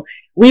 So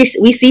we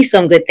see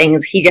some good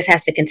things. He just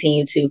has to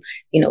continue to,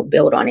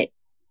 build on it.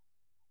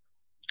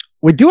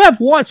 We do have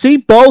one. See,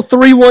 Bo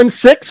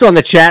 316 on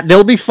the chat.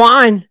 They'll be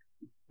fine.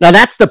 Now,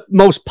 that's the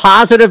most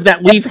positive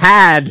that we've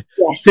had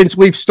since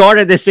we've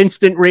started this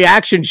instant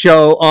reaction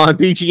show on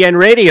BGN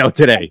Radio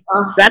today.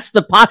 That's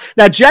the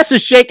Now, Jess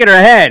is shaking her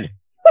head.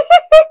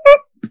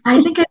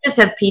 I think I just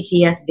have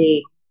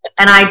PTSD,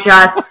 and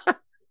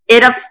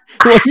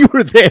well, you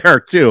were there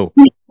too.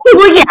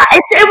 Well, yeah,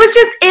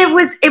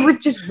 it was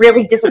just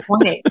really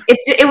disappointing.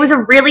 It was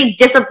a really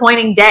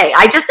disappointing day.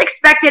 I just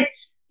expected,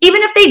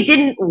 even if they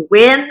didn't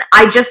win,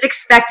 I just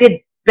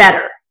expected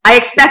better. I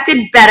expected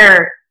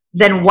better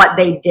than what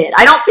they did.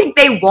 I don't think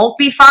they won't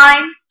be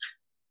fine,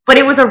 but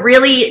it was a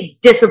really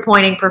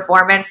disappointing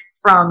performance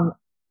from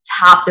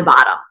top to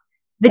bottom.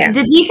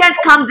 The defense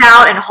comes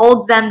out and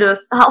holds the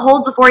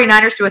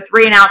 49ers to a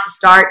 3-and-out to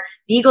start.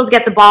 The Eagles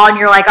get the ball, and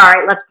you're like, all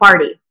right, let's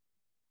party.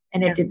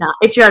 And it did not.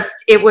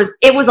 It was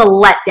a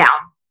letdown,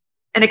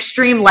 an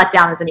extreme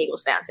letdown as an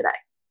Eagles fan today.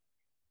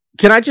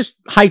 Can I just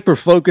hyper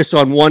focus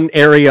on one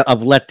area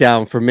of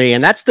letdown for me,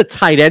 and that's the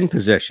tight end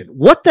position.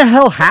 What the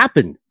hell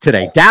happened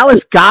today?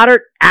 Dallas Goedert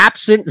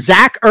absent,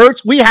 Zach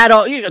Ertz. We had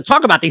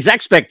talk about these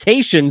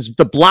expectations.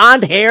 The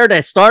blonde hair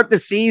to start the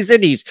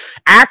season. He's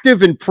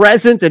active and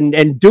present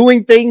and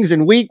doing things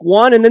in week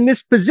 1, and then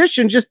this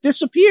position just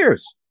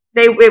disappears.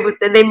 They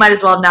might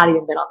as well have not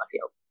even been on the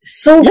field.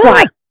 So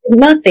quiet,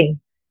 nothing.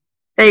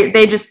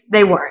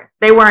 They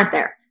weren't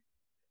there.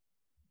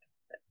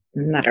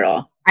 Not at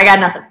all. I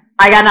got nothing.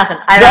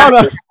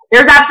 No.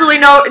 There's absolutely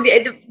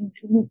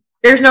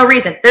there's no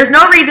reason. There's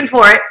no reason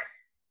for it.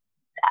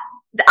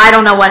 I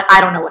don't know what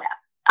happened.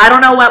 I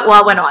don't know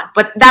what went on,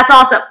 but that's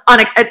also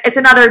it's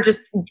another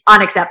just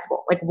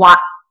unacceptable. Like, what?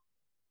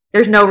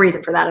 There's no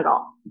reason for that at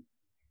all.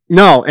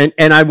 No,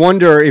 and I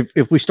wonder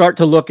if we start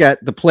to look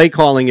at the play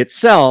calling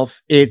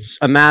itself, it's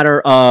a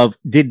matter of,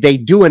 did they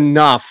do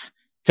enough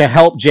to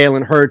help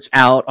Jalen Hurts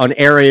out on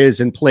areas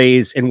and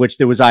plays in which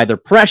there was either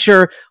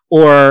pressure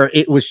or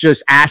it was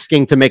just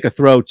asking to make a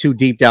throw too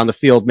deep down the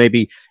field,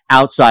 maybe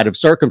outside of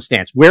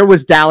circumstance. Where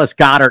was Dallas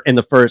Goedert in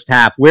the first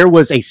half? Where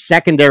was a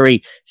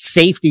secondary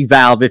safety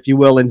valve, if you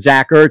will, in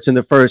Zach Ertz in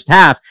the first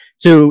half?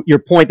 To your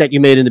point that you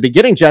made in the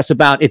beginning, Jess,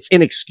 about it's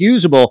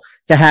inexcusable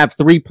to have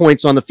 3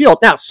 points on the field.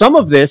 Now, some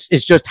of this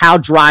is just how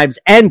drives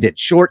ended.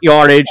 Short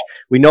yardage.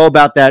 We know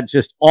about that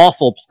just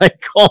awful play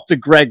call to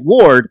Greg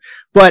Ward.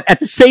 But at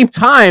the same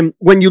time,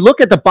 when you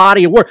look at the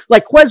body of work,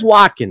 like Quez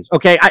Watkins,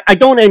 okay, I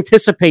don't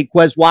anticipate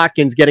Quez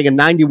Watkins getting a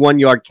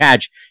 91-yard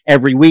catch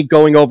every week,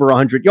 going over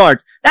 100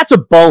 yards. That's a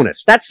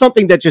bonus. That's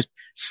something that just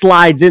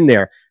slides in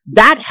there.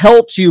 That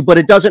helps you, but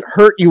it doesn't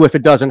hurt you if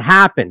it doesn't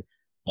happen.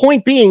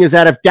 Point being is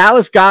that if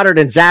Dallas Goedert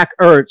and Zach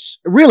Ertz,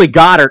 really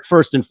Goddard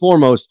first and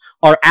foremost,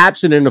 are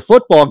absent in a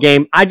football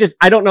game, I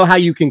don't know how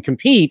you can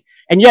compete.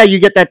 And yeah, you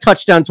get that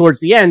touchdown towards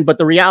the end, but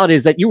the reality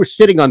is that you were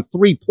sitting on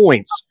 3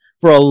 points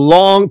for a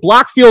long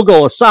block field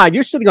goal aside.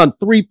 You're sitting on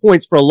 3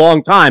 points for a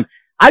long time.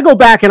 I go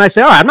back and I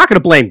say, all right, I'm not going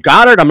to blame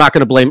Goddard. I'm not going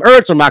to blame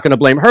Ertz. I'm not going to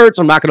blame Hurts.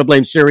 I'm not going to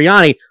blame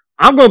Sirianni.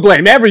 I'm going to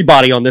blame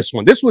everybody on this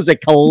one. This was a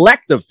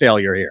collective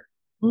failure here.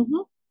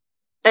 Mm-hmm.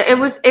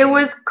 It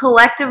was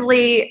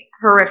collectively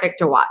horrific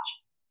to watch.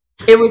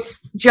 It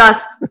was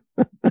just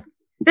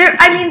there.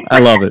 I mean, I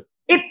love it.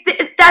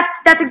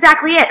 That's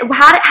exactly it.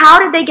 How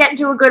did they get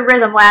into a good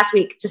rhythm last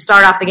week to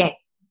start off the game?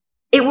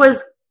 It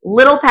was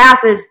little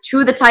passes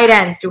to the tight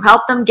ends to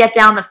help them get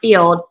down the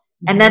field,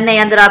 and then they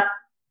ended up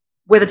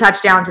with a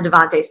touchdown to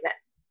Devontae Smith.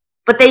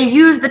 But they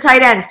used the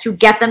tight ends to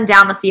get them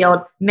down the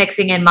field,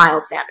 mixing in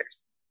Miles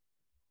Sanders.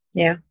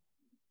 Yeah.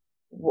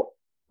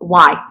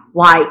 Why?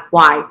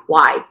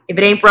 If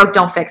it ain't broke,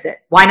 don't fix it.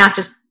 Why not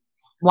just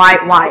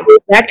why?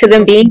 Back to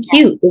them being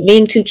cute,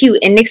 being too cute.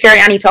 And Nick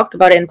Sirianni talked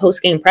about it in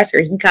post-game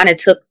presser. He kind of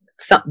took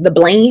the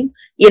blame.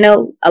 You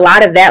know, a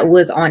lot of that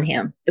was on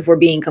him, if we're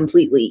being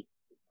completely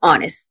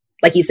honest.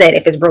 Like you said,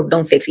 if it's broke,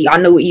 don't fix it.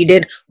 Y'all know what you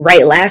did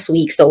right last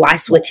week, so why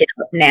switch it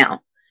up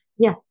now?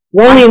 Yeah.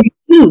 We're only in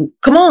two.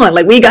 Come on,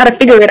 like we got to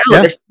figure it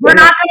out. Yeah.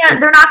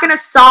 They're not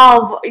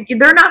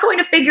going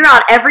to figure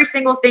out every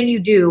single thing you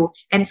do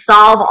and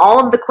solve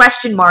all of the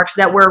question marks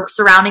that were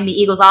surrounding the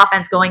Eagles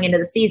offense going into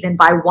the season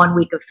by 1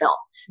 week of film.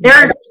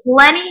 There's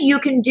plenty you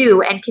can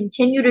do and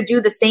continue to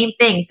do the same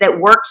things that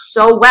worked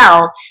so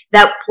well,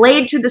 that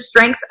played to the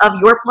strengths of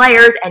your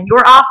players and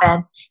your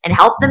offense and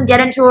helped them get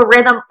into a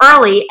rhythm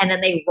early, and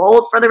then they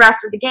rolled for the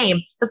rest of the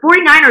game. The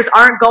 49ers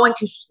aren't going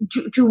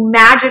to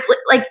magically,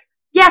 like,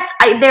 yes,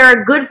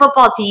 they're a good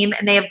football team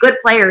and they have good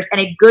players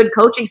and a good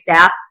coaching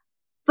staff,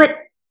 but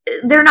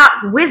they're not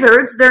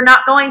wizards. They're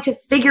not going to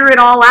figure it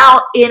all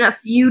out in a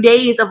few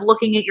days of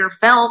looking at your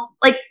film.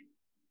 Like,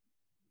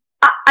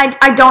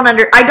 I don't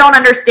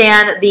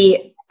understand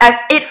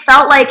it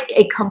felt like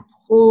a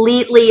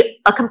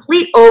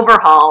complete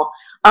overhaul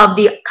of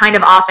the kind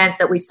of offense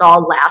that we saw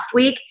last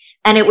week.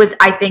 And it was,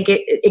 I think,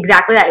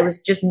 exactly that. It was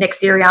just Nick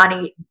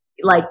Sirianni,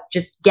 like,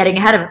 just getting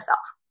ahead of himself.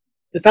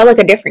 It felt like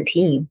a different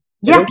team.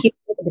 Yeah.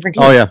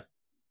 Oh, yeah.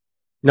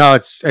 No,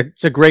 it's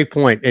a great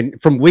point. And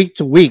from week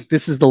to week,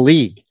 this is the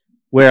league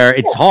where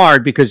it's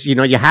hard because, you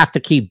know, you have to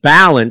keep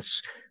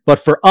balance. But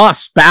for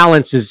us,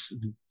 balance is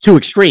two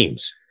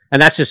extremes.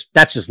 And that's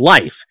just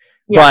life.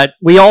 Yeah. But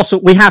we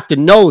have to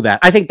know that.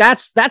 I think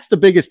that's the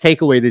biggest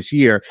takeaway this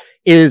year,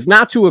 is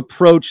not to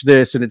approach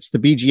this, and it's the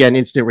BGN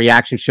Instant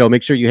Reaction Show.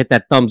 Make sure you hit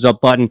that thumbs up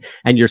button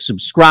and you're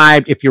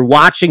subscribed. If you're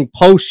watching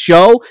post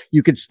show,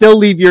 you can still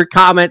leave your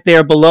comment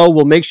there below.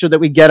 We'll make sure that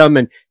we get them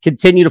and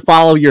continue to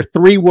follow your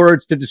 3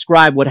 words to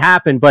describe what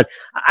happened. But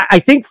I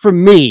think for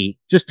me,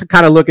 just to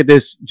kind of look at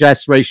this,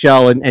 Jess,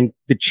 Rachel, and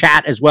the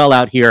chat as well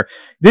out here,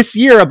 this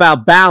year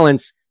about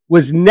balance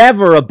was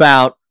never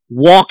about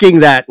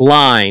walking that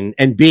line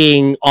and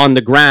being on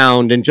the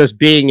ground and just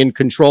being in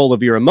control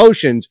of your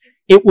emotions.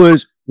 It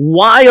was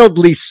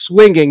wildly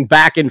swinging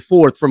back and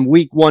forth from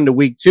week 1 to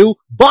week 2,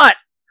 but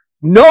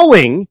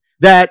knowing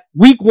that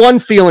week 1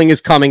 feeling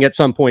is coming at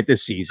some point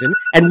this season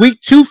and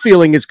week 2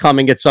 feeling is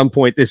coming at some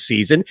point this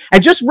season,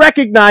 and just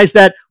recognize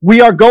that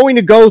we are going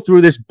to go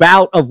through this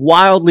bout of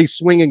wildly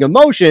swinging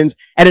emotions,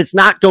 and it's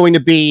not going to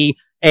be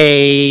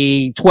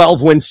a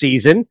 12-win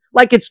season.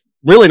 Like, it's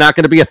really not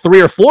going to be a 3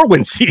 or 4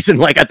 win season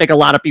like I think a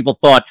lot of people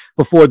thought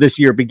before this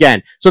year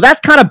began. So that's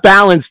kind of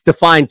balance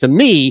defined to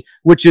me,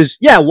 which is,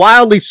 yeah,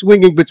 wildly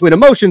swinging between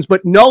emotions,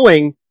 but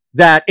knowing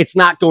that it's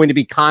not going to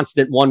be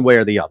constant one way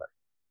or the other.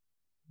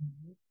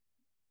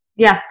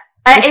 Yeah.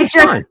 It's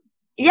just fine.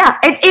 Yeah,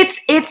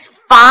 it's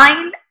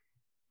fine,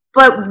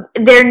 but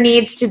there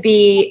needs to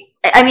be,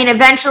 I mean,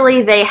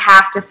 eventually they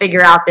have to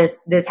figure out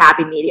this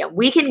happy medium.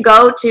 We can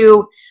go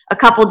to a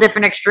couple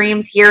different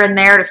extremes here and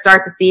there to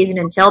start the season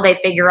until they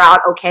figure out,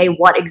 okay,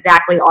 what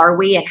exactly are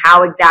we and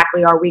how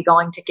exactly are we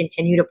going to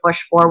continue to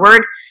push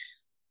forward?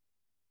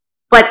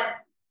 But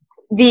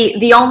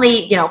the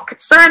only,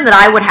 concern that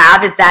I would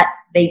have is that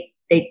they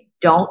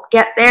don't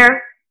get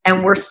there,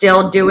 and we're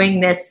still doing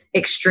this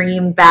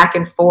extreme back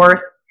and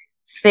forth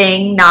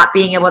thing, not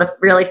being able to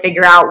really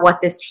figure out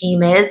what this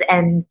team is.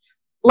 And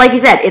like you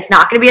said, it's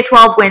not going to be a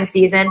 12-win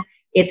season.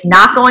 It's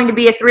not going to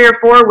be a 3 or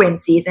 4 win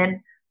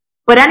season,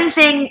 but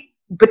anything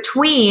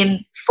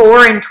between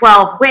 4 and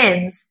 12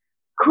 wins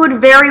could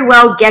very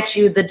well get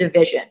you the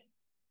division.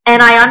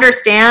 And I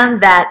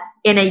understand that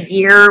in a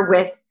year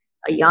with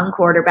a young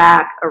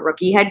quarterback, a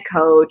rookie head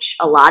coach,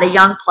 a lot of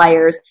young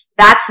players,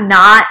 that's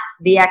not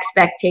the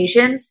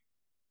expectations.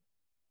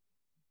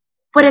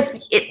 But if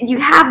you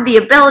have the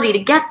ability to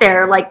get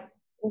there, like,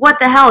 what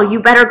the hell?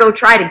 You better go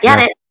try to get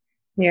it.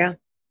 Yeah.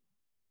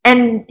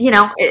 And,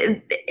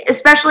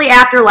 especially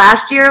after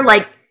last year,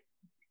 like,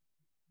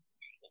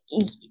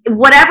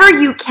 whatever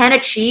you can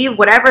achieve,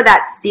 whatever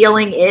that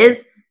ceiling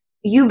is,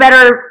 you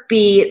better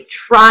be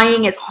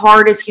trying as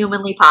hard as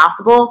humanly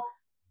possible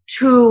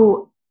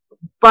to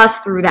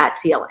bust through that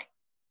ceiling.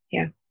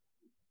 Yeah.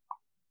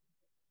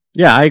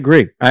 Yeah, I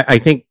agree. I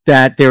think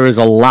that there is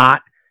a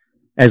lot,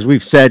 as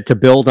we've said, to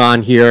build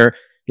on here.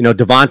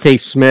 Devontae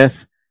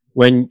Smith,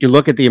 when you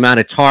look at the amount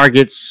of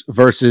targets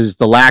versus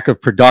the lack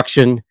of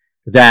production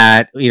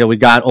that, we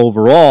got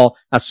overall,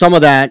 some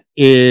of that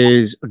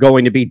is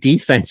going to be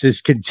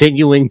defenses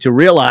continuing to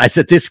realize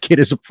that this kid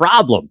is a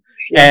problem.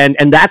 Yeah.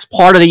 And that's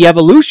part of the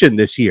evolution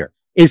this year,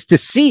 is to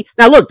see.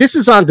 Now, look, this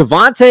is on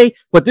Devontae,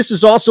 but this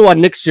is also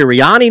on Nick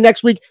Sirianni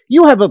next week.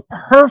 You have a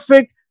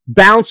perfect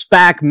bounce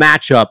back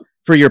matchup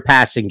for your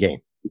passing game,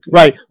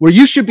 right? Where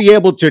you should be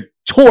able to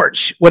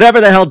torch whatever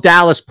the hell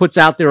Dallas puts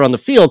out there on the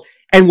field.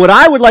 And what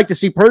I would like to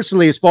see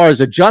personally, as far as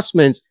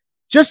adjustments,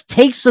 just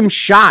take some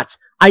shots.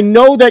 I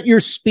know that your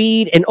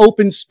speed and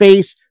open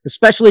space,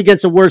 especially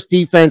against a worse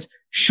defense,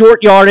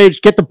 short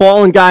yardage, get the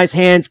ball in guys'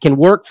 hands, can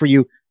work for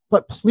you.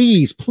 But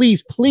please,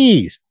 please,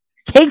 please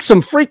take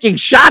some freaking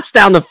shots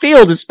down the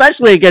field,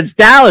 especially against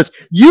Dallas.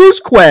 Use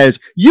Quez,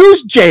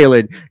 use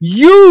Jalen,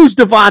 use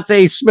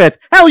Devontae Smith.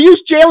 Hell,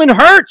 use Jalen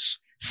Hurts.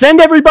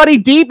 Send everybody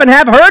deep and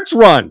have Hurts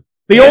run.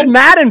 The old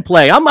Madden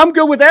play. I'm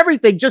good with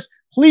everything. Just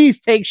please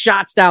take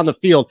shots down the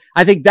field.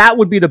 I think that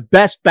would be the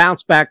best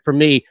bounce back for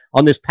me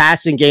on this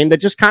passing game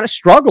that just kind of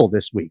struggled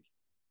this week.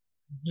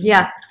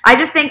 Yeah, I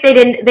just think they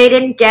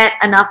didn't get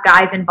enough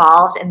guys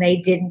involved, and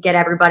they didn't get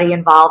everybody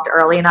involved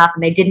early enough,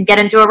 and they didn't get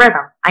into a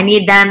rhythm. I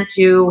need them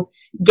to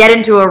get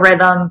into a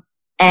rhythm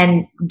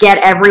and get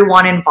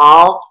everyone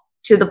involved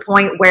to the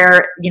point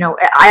where,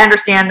 I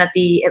understand that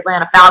the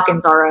Atlanta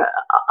Falcons are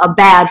a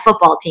bad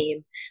football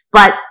team,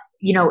 but,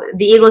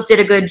 the Eagles did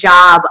a good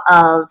job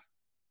of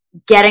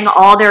getting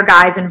all their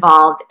guys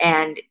involved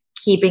and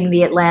keeping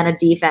the Atlanta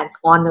defense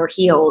on their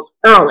heels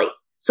early.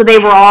 So they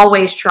were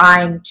always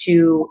trying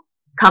to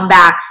come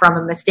back from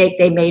a mistake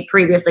they made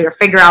previously or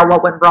figure out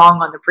what went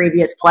wrong on the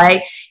previous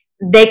play.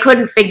 They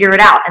couldn't figure it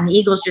out, and the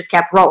Eagles just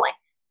kept rolling.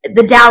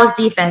 The Dallas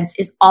defense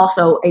is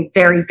also a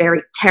very,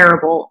 very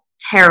terrible,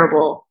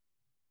 terrible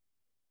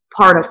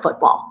part of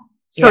football.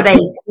 So if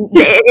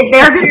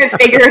they're going to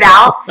figure it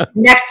out,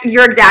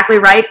 you're exactly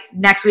right.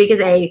 Next week is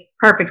a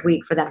perfect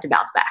week for them to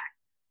bounce back.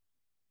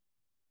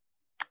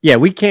 Yeah,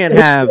 we can't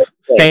have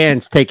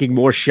fans taking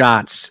more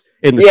shots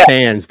in the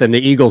stands than the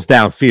Eagles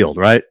downfield,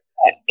 right?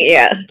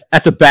 Yeah.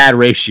 That's a bad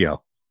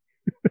ratio.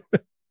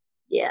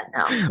 Yeah,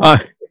 no.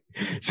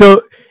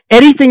 So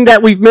anything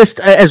that we've missed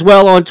as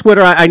well on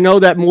Twitter, I know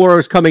that more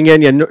is coming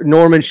in. Yeah,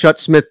 Norman shut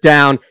Smith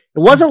down. It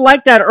wasn't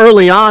like that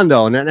early on,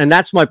 though, and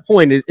that's my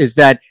point, is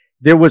that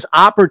there was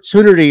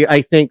opportunity,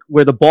 I think,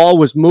 where the ball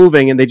was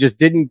moving and they just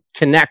didn't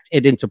connect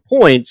it into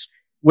points,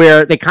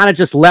 where they kind of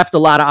just left a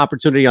lot of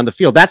opportunity on the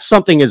field. That's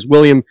something, as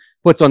William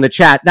puts on the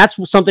chat, that's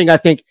something I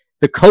think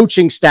the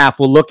coaching staff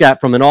will look at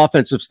from an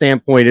offensive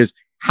standpoint, is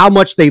how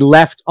much they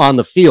left on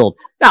the field.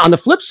 Now, on the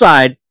flip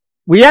side,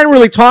 we hadn't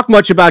really talked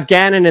much about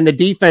Gannon and the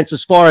defense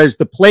as far as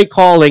the play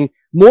calling.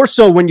 More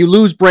so when you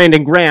lose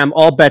Brandon Graham,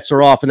 all bets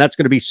are off, and that's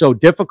going to be so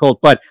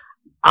difficult. But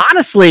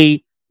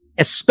honestly,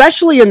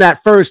 especially in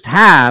that first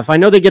half, I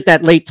know they get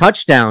that late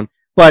touchdown,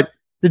 but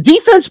the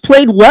defense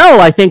played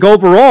well, I think,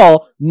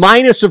 overall,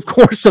 minus, of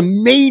course, a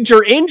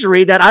major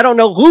injury that I don't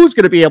know who's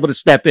going to be able to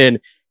step in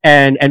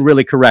and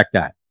really correct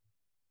that.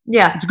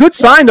 Yeah. It's a good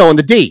sign, though, on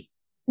the D.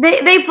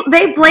 They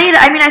played,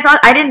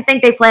 I didn't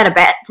think they played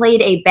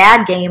a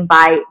bad game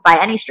by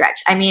any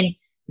stretch. I mean,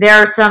 there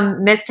are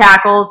some missed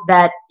tackles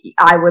that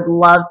I would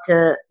love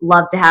to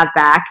have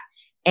back.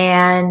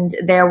 And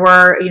there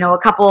were, a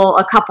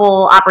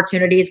couple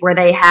opportunities where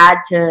they had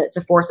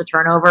to force a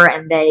turnover,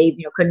 and they,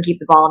 couldn't keep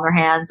the ball in their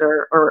hands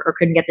or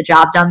couldn't get the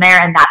job done there.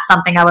 And that's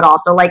something I would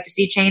also like to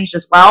see changed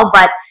as well.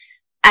 But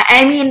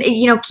I mean,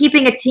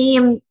 keeping a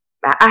team,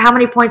 how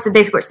many points did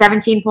they score?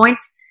 17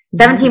 points?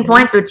 17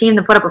 points to a team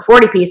that put up a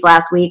 40-piece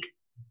last week.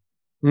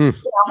 You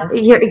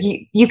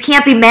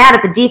can't be mad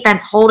at the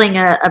defense holding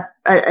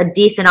a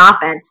decent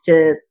offense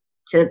to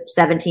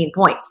 17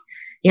 points.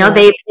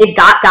 They've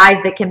got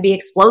guys that can be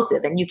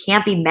explosive, and you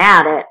can't be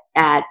mad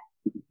at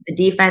the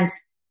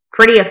defense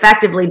pretty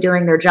effectively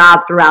doing their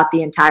job throughout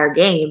the entire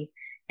game.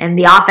 And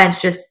the offense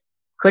just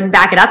couldn't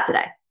back it up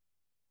today.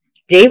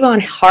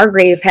 Javon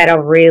Hargrave had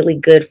a really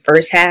good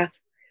first half.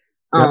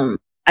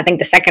 I think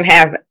the second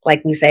half,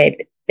 like we said,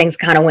 things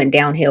kind of went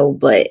downhill,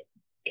 but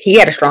he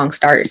had a strong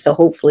start. So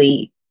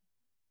hopefully,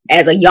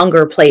 as a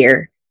younger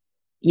player,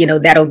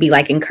 that'll be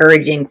like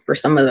encouraging for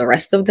some of the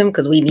rest of them,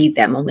 because we need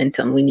that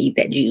momentum. We need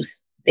that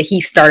juice that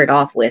he started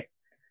off with.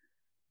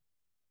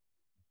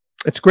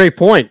 It's a great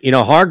point.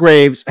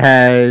 Hargraves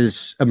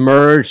has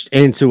emerged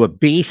into a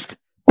beast.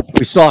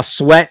 We saw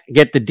Sweat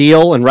get the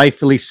deal, and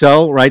rightfully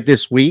so, right,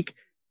 this week.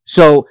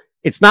 So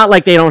it's not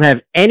like they don't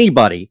have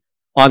anybody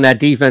on that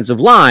defensive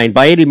line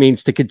by any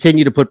means to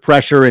continue to put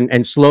pressure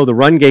and slow the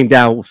run game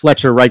down with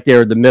Fletcher right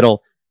there in the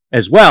middle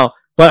as well.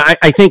 But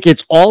I think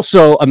it's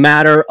also a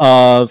matter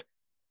of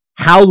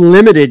how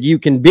limited you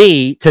can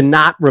be to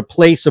not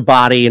replace a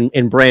body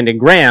in Brandon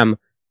Graham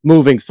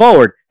moving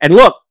forward. And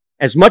look,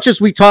 as much as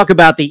we talk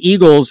about the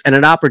Eagles and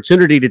an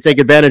opportunity to take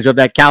advantage of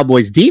that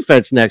Cowboys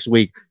defense next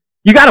week,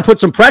 you got to put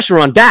some pressure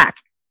on Dak.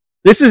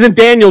 This isn't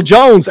Daniel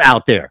Jones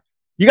out there.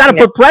 You got to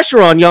put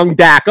pressure on young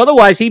Dak.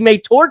 Otherwise, he may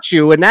torch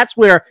you. And that's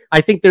where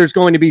I think there's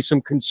going to be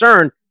some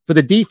concern for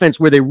the defense,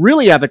 where they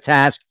really have a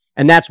task.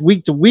 And that's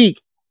week to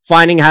week,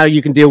 finding how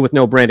you can deal with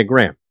no Brandon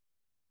Graham.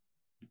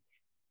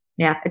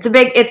 Yeah, it's a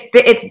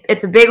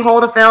big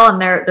hole to fill,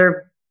 and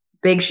they're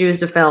big shoes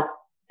to fill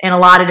in a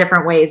lot of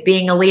different ways,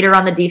 being a leader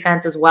on the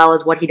defense as well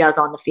as what he does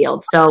on the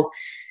field. So,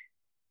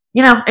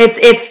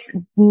 it's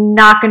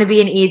not going to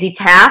be an easy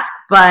task,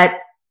 but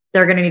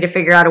they're going to need to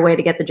figure out a way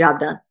to get the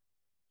job done.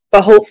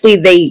 But hopefully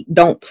they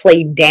don't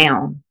play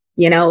down,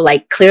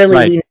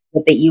 clearly we know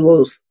that the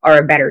Eagles are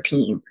a better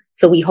team.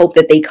 So we hope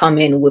that they come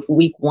in with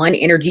week one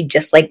energy,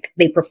 just like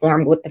they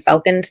performed with the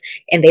Falcons,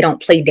 and they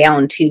don't play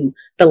down to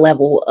the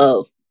level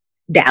of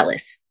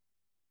Dallas.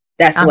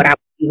 That's what I'm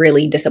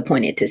really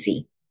disappointed to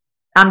see.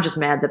 I'm just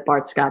mad that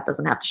Bart Scott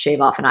doesn't have to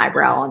shave off an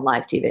eyebrow on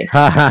live TV.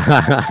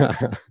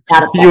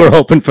 You were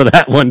hoping for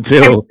that one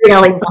too. I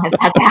really wanted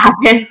that to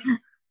happen.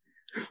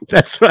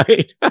 That's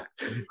right.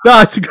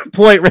 No, it's a good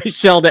point,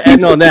 Rachel, to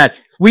end on that.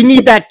 We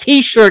need that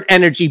T-shirt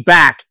energy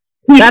back.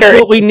 That's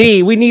what we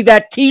need. We need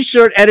that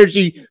T-shirt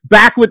energy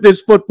back with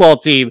this football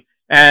team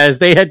as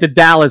they head to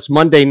Dallas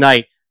Monday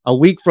night, a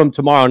week from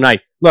tomorrow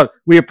night. Look,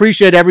 we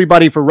appreciate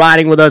everybody for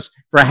riding with us,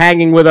 for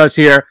hanging with us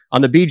here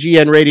on the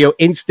BGN Radio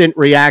Instant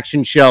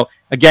Reaction Show.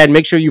 Again,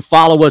 make sure you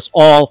follow us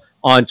all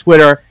on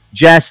Twitter.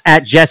 Jess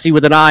at Jessie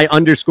with an I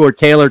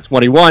 _Taylor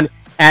 21,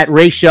 at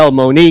Rachel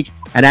Monique,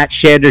 and at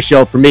Shander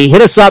Show for me.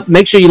 Hit us up.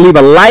 Make sure you leave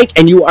a like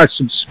and you are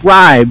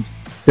subscribed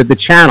to the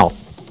channel.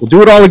 We'll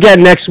do it all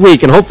again next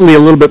week, and hopefully a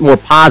little bit more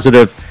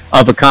positive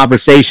of a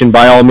conversation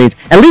by all means.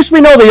 At least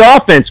we know the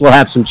offense will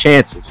have some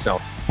chances. So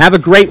have a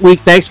great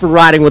week. Thanks for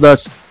riding with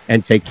us,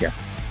 and take care.